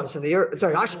 Rambam says it comes from the earth.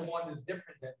 Sorry, the one is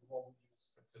different than the one we use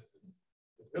for consistency.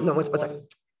 No, what's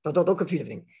don't confuse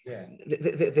everything. Yeah.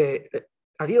 The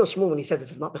Ariel Shmuel, when he says this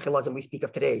is not the chilazon we speak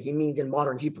of today, he means in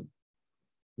modern Hebrew.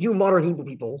 You modern Hebrew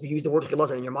people who use the word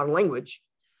chilazon in your modern language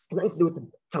has nothing to do with the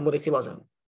Talmudic chilazon.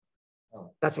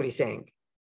 Oh. That's what he's saying.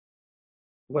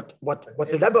 What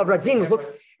the Rebbe of Radzin was looking.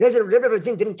 The Rebbe of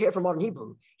Radzin didn't care for modern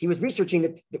Hebrew. He was researching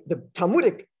the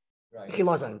Talmudic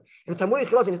chilazon, and the Talmudic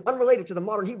chilazon is unrelated to the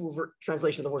modern Hebrew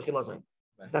translation of the word chilazon.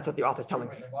 Right. That's what the author is telling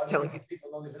you. People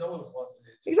don't even know what chilazon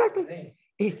is. Exactly.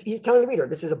 He's telling the reader,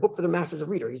 this is a book for the masses of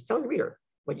reader. He's telling the reader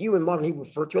what you in modern Hebrew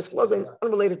refer to as chilazon,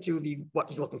 unrelated to what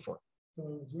he's looking for. So it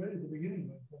was right at the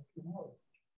beginning. It's a mollusk.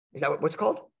 Is that what's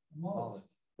called? A mollusk.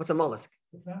 What's a mollusk?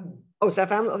 It's a family. Oh, it's that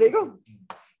family. Oh, there you go.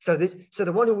 So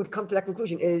the one who would come to that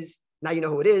conclusion is, now you know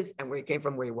who it is and where he came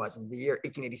from, where he was in the year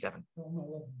 1887.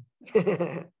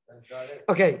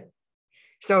 Okay.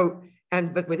 So,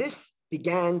 but with this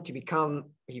began to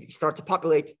become, he started to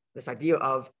populate this idea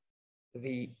of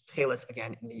the Techailes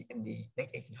again in the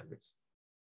late 1800s.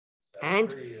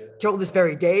 And till this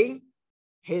very day,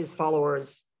 his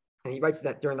followers, and he writes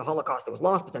that during the Holocaust it was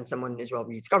lost, but then someone in Israel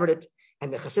rediscovered it.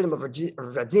 And the Hasidim of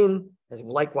Radzin, as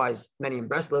likewise many in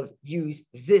Breslov, use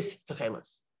this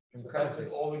Techailes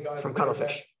from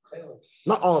cuttlefish.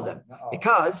 Not all of them,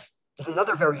 because there's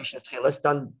another variation of Techailes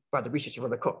done by the researcher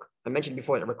Rabbi Cook. I mentioned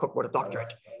before that Rabbi Cook wrote a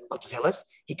doctorate on Techailes.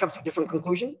 He comes to a different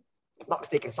conclusion, if not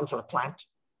mistaken, some sort of plant.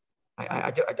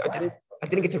 I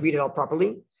didn't get to read it all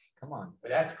properly. Come on. But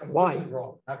that's completely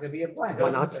wrong. How could it be a plant? Why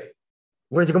not?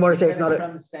 Where does the Gemara say it's not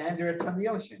from the sand or it's from the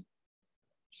ocean?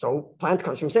 So plant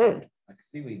comes from sand. Like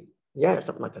seaweed. Yeah,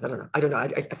 something like that. I don't know. I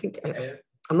think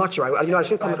I'm not sure. I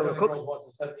shouldn't comment on Rabbi Cook.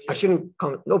 I shouldn't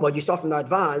comment. No, but you saw from that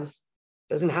vase,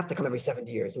 it doesn't have to come every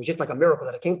 70 years. It was just like a miracle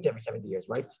that it came to every 70 years,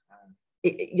 right?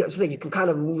 You can kind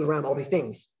of move around all these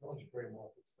things.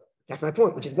 That's my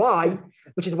point, which is why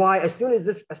as soon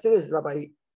as Rabbi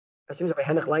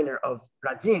Henoch Leiner of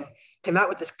Radzin came out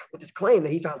with this claim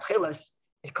that he found Techailes,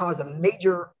 it caused a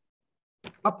major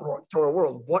uproar to our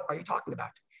world. What are you talking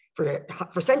about?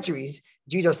 For centuries,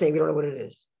 Jews are saying we don't know what it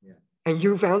is. Yeah. And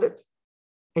you found it,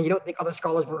 and you don't think other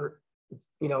scholars were,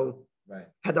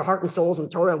 had their heart and souls in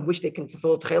Torah and wish they can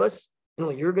fulfill Techailes, and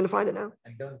only you're going to find it now.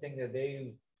 And don't think that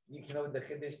you can know the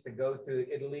Chiddush to go to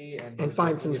Italy and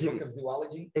find some book of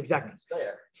zoology. Exactly.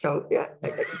 So yeah,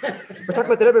 we're talking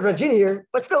about the Rebbe of Radzin here,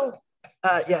 but still,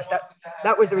 yes,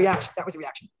 that was the reaction. That was the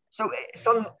reaction. So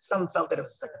some felt that it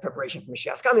was like a preparation for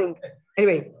Mashiach's coming.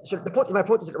 Anyway, so my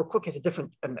point is that Rabbi Cook has a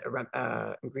different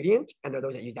ingredient, and there are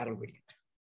those that use that ingredient.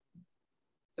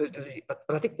 But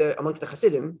I think amongst the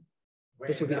Hasidim,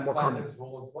 this would be the more common.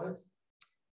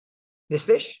 This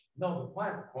fish? No, the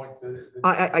plant. According to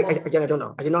again, I don't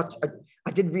know.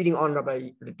 I did reading on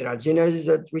Rabbi Radzina's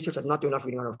research. I did not do enough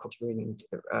reading on Rav Cook's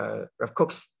Rav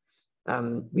Cook's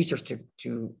research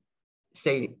to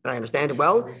say that I understand it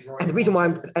well. And the reason why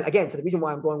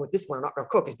I'm going with this one, not Rav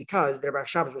Cook, is because the Rabbi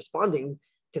Shab is responding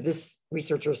to this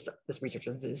Rebbe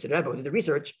who did the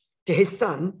research to his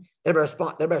son. The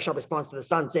Rabbi Shab responds to the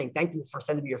son saying, "Thank you for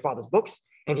sending me your father's books,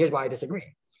 and here's why I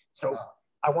disagree." So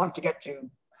I want to get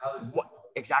to what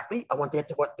exactly. I want to get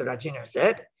to what the Radziner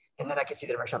said, and then I can see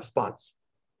the Rabbi Shab response.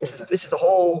 This is the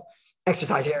whole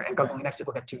exercise here, and God willing, next week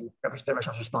we'll get to Rabbi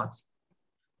Shab's response.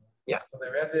 Yeah. So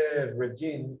the Rebbe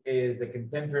Regin is a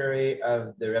contemporary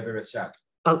of the Rebbe Rashab.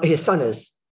 His son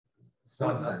is.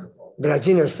 Son. The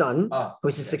Rajiner's son, who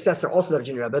is his successor, also the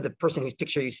Rajiner Rebbe, the person whose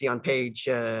picture you see on page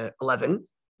 11.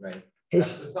 Right.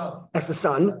 That's the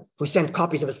son who sent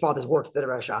copies of his father's works to the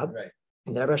Rebbe Rashab. Right.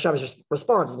 And the Rebbe Rashab's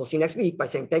response, we'll see next week, by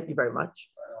saying, thank you very much,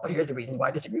 but here's the reason why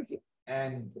I disagree with you.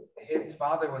 And his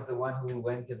father was the one who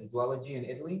went to the zoology in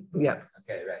Italy? Yeah.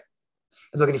 Okay, right.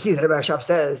 And we're going to see that Rebbe Rashab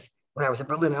says, when I was in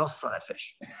Berlin, I also saw that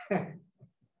fish. As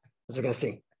we're going to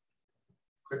see.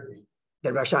 Could be.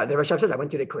 The Rebbe Rashab says, I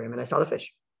went to the aquarium and I saw the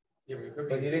fish. Yeah, but it could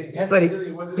be. But you didn't test But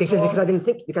it. he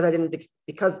says,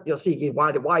 because you'll see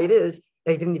why it is,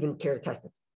 that he didn't even care to test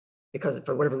it. Because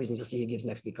for whatever reasons, you'll see he gives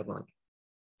next week a month.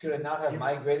 Could it not have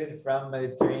migrated from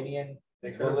Mediterranean?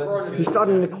 He saw it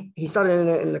in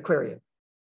an aquarium,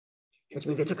 which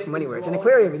means they took it from anywhere. It's an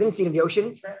aquarium. He didn't see it in the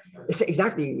ocean.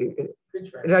 Exactly.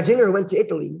 Rajiner, who went to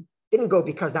Italy, didn't go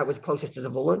because that was closest to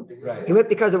Zavulun. Right. He went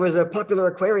because there was a popular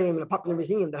aquarium and a popular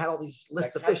museum that had all these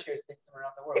lists of fish.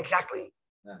 Exactly.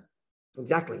 Yeah.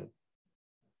 Exactly.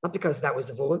 Not because that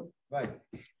was Zavulun. Right.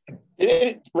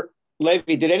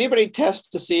 Levi, did anybody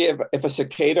test to see if a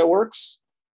cicada works?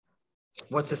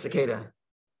 What's a cicada?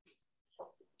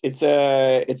 It's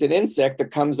an insect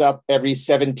that comes up every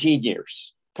 17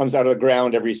 years. Comes out of the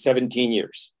ground every 17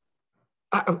 years.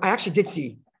 I actually did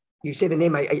see. You say the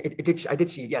name. I did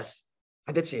see it. Yes,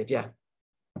 I did see it. Yeah.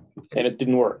 And it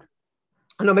didn't work.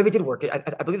 No, maybe it did work.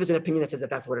 I believe there's an opinion that says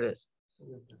that that's what it is.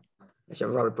 That's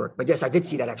Robert Burke. But yes, I did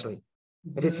see that actually.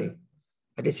 I did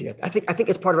see that. I think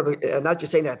it's part of not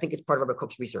just saying that. I think it's part of Robert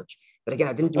Cook's research. But again,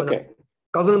 I didn't do enough.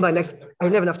 God willing, by next, I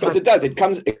didn't have enough time. Because it does. It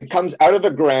comes out of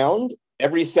the ground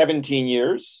every 17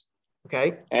 years.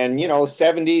 Okay. And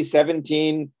 70,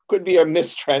 17 could be a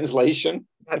mistranslation.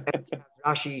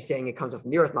 Rashi saying it comes up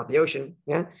from the earth, not the ocean.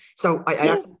 Yeah. So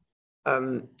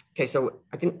okay. So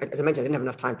I think, as I mentioned, I didn't have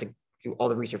enough time to do all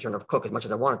the research on Rav Kook as much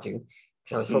as I wanted to.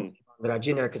 So I was hoping that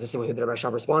Rajiner, because this is what the Rabbi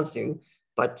Shab responds to.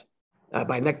 But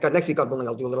by next week, God willing,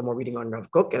 I'll do a little more reading on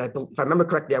Rav Kook. And if I remember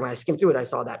correctly, when I skimmed through it, I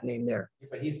saw that name there.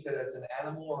 But he said it's an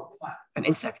animal or a plant. An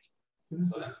insect.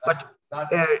 So that's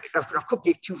not, Rav Kook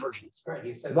gave two versions. right.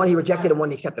 He said One he rejected and one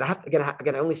he accepted. I have to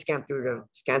again. I only scanned through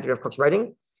Rav Kook's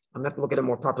writing. I'm gonna have to look at it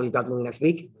more properly, God willing, next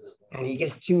week. And he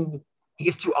gives two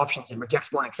options and rejects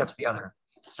one, accepts the other.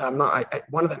 So I'm not.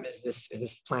 One of them is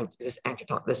this plant, insect you're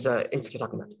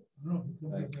talking about.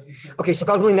 Okay, so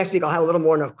God willing, next week I'll have a little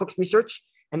more on Rav Kook's research,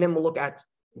 and then we'll look at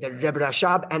the Rebbe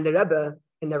Rashab and the Rebbe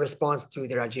in their response to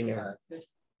the Rajiner.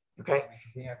 Okay.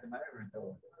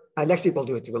 Next week we'll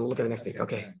do it. We'll look at it next week.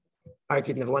 Okay. All right,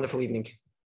 Keaton, have a wonderful evening.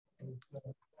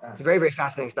 Very, very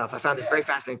fascinating stuff. I found this very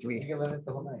fascinating to read. You can learn this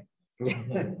the whole night.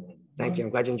 Thank you. I'm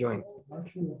glad you're enjoying. I'm not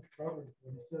sure what Robert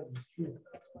said is true.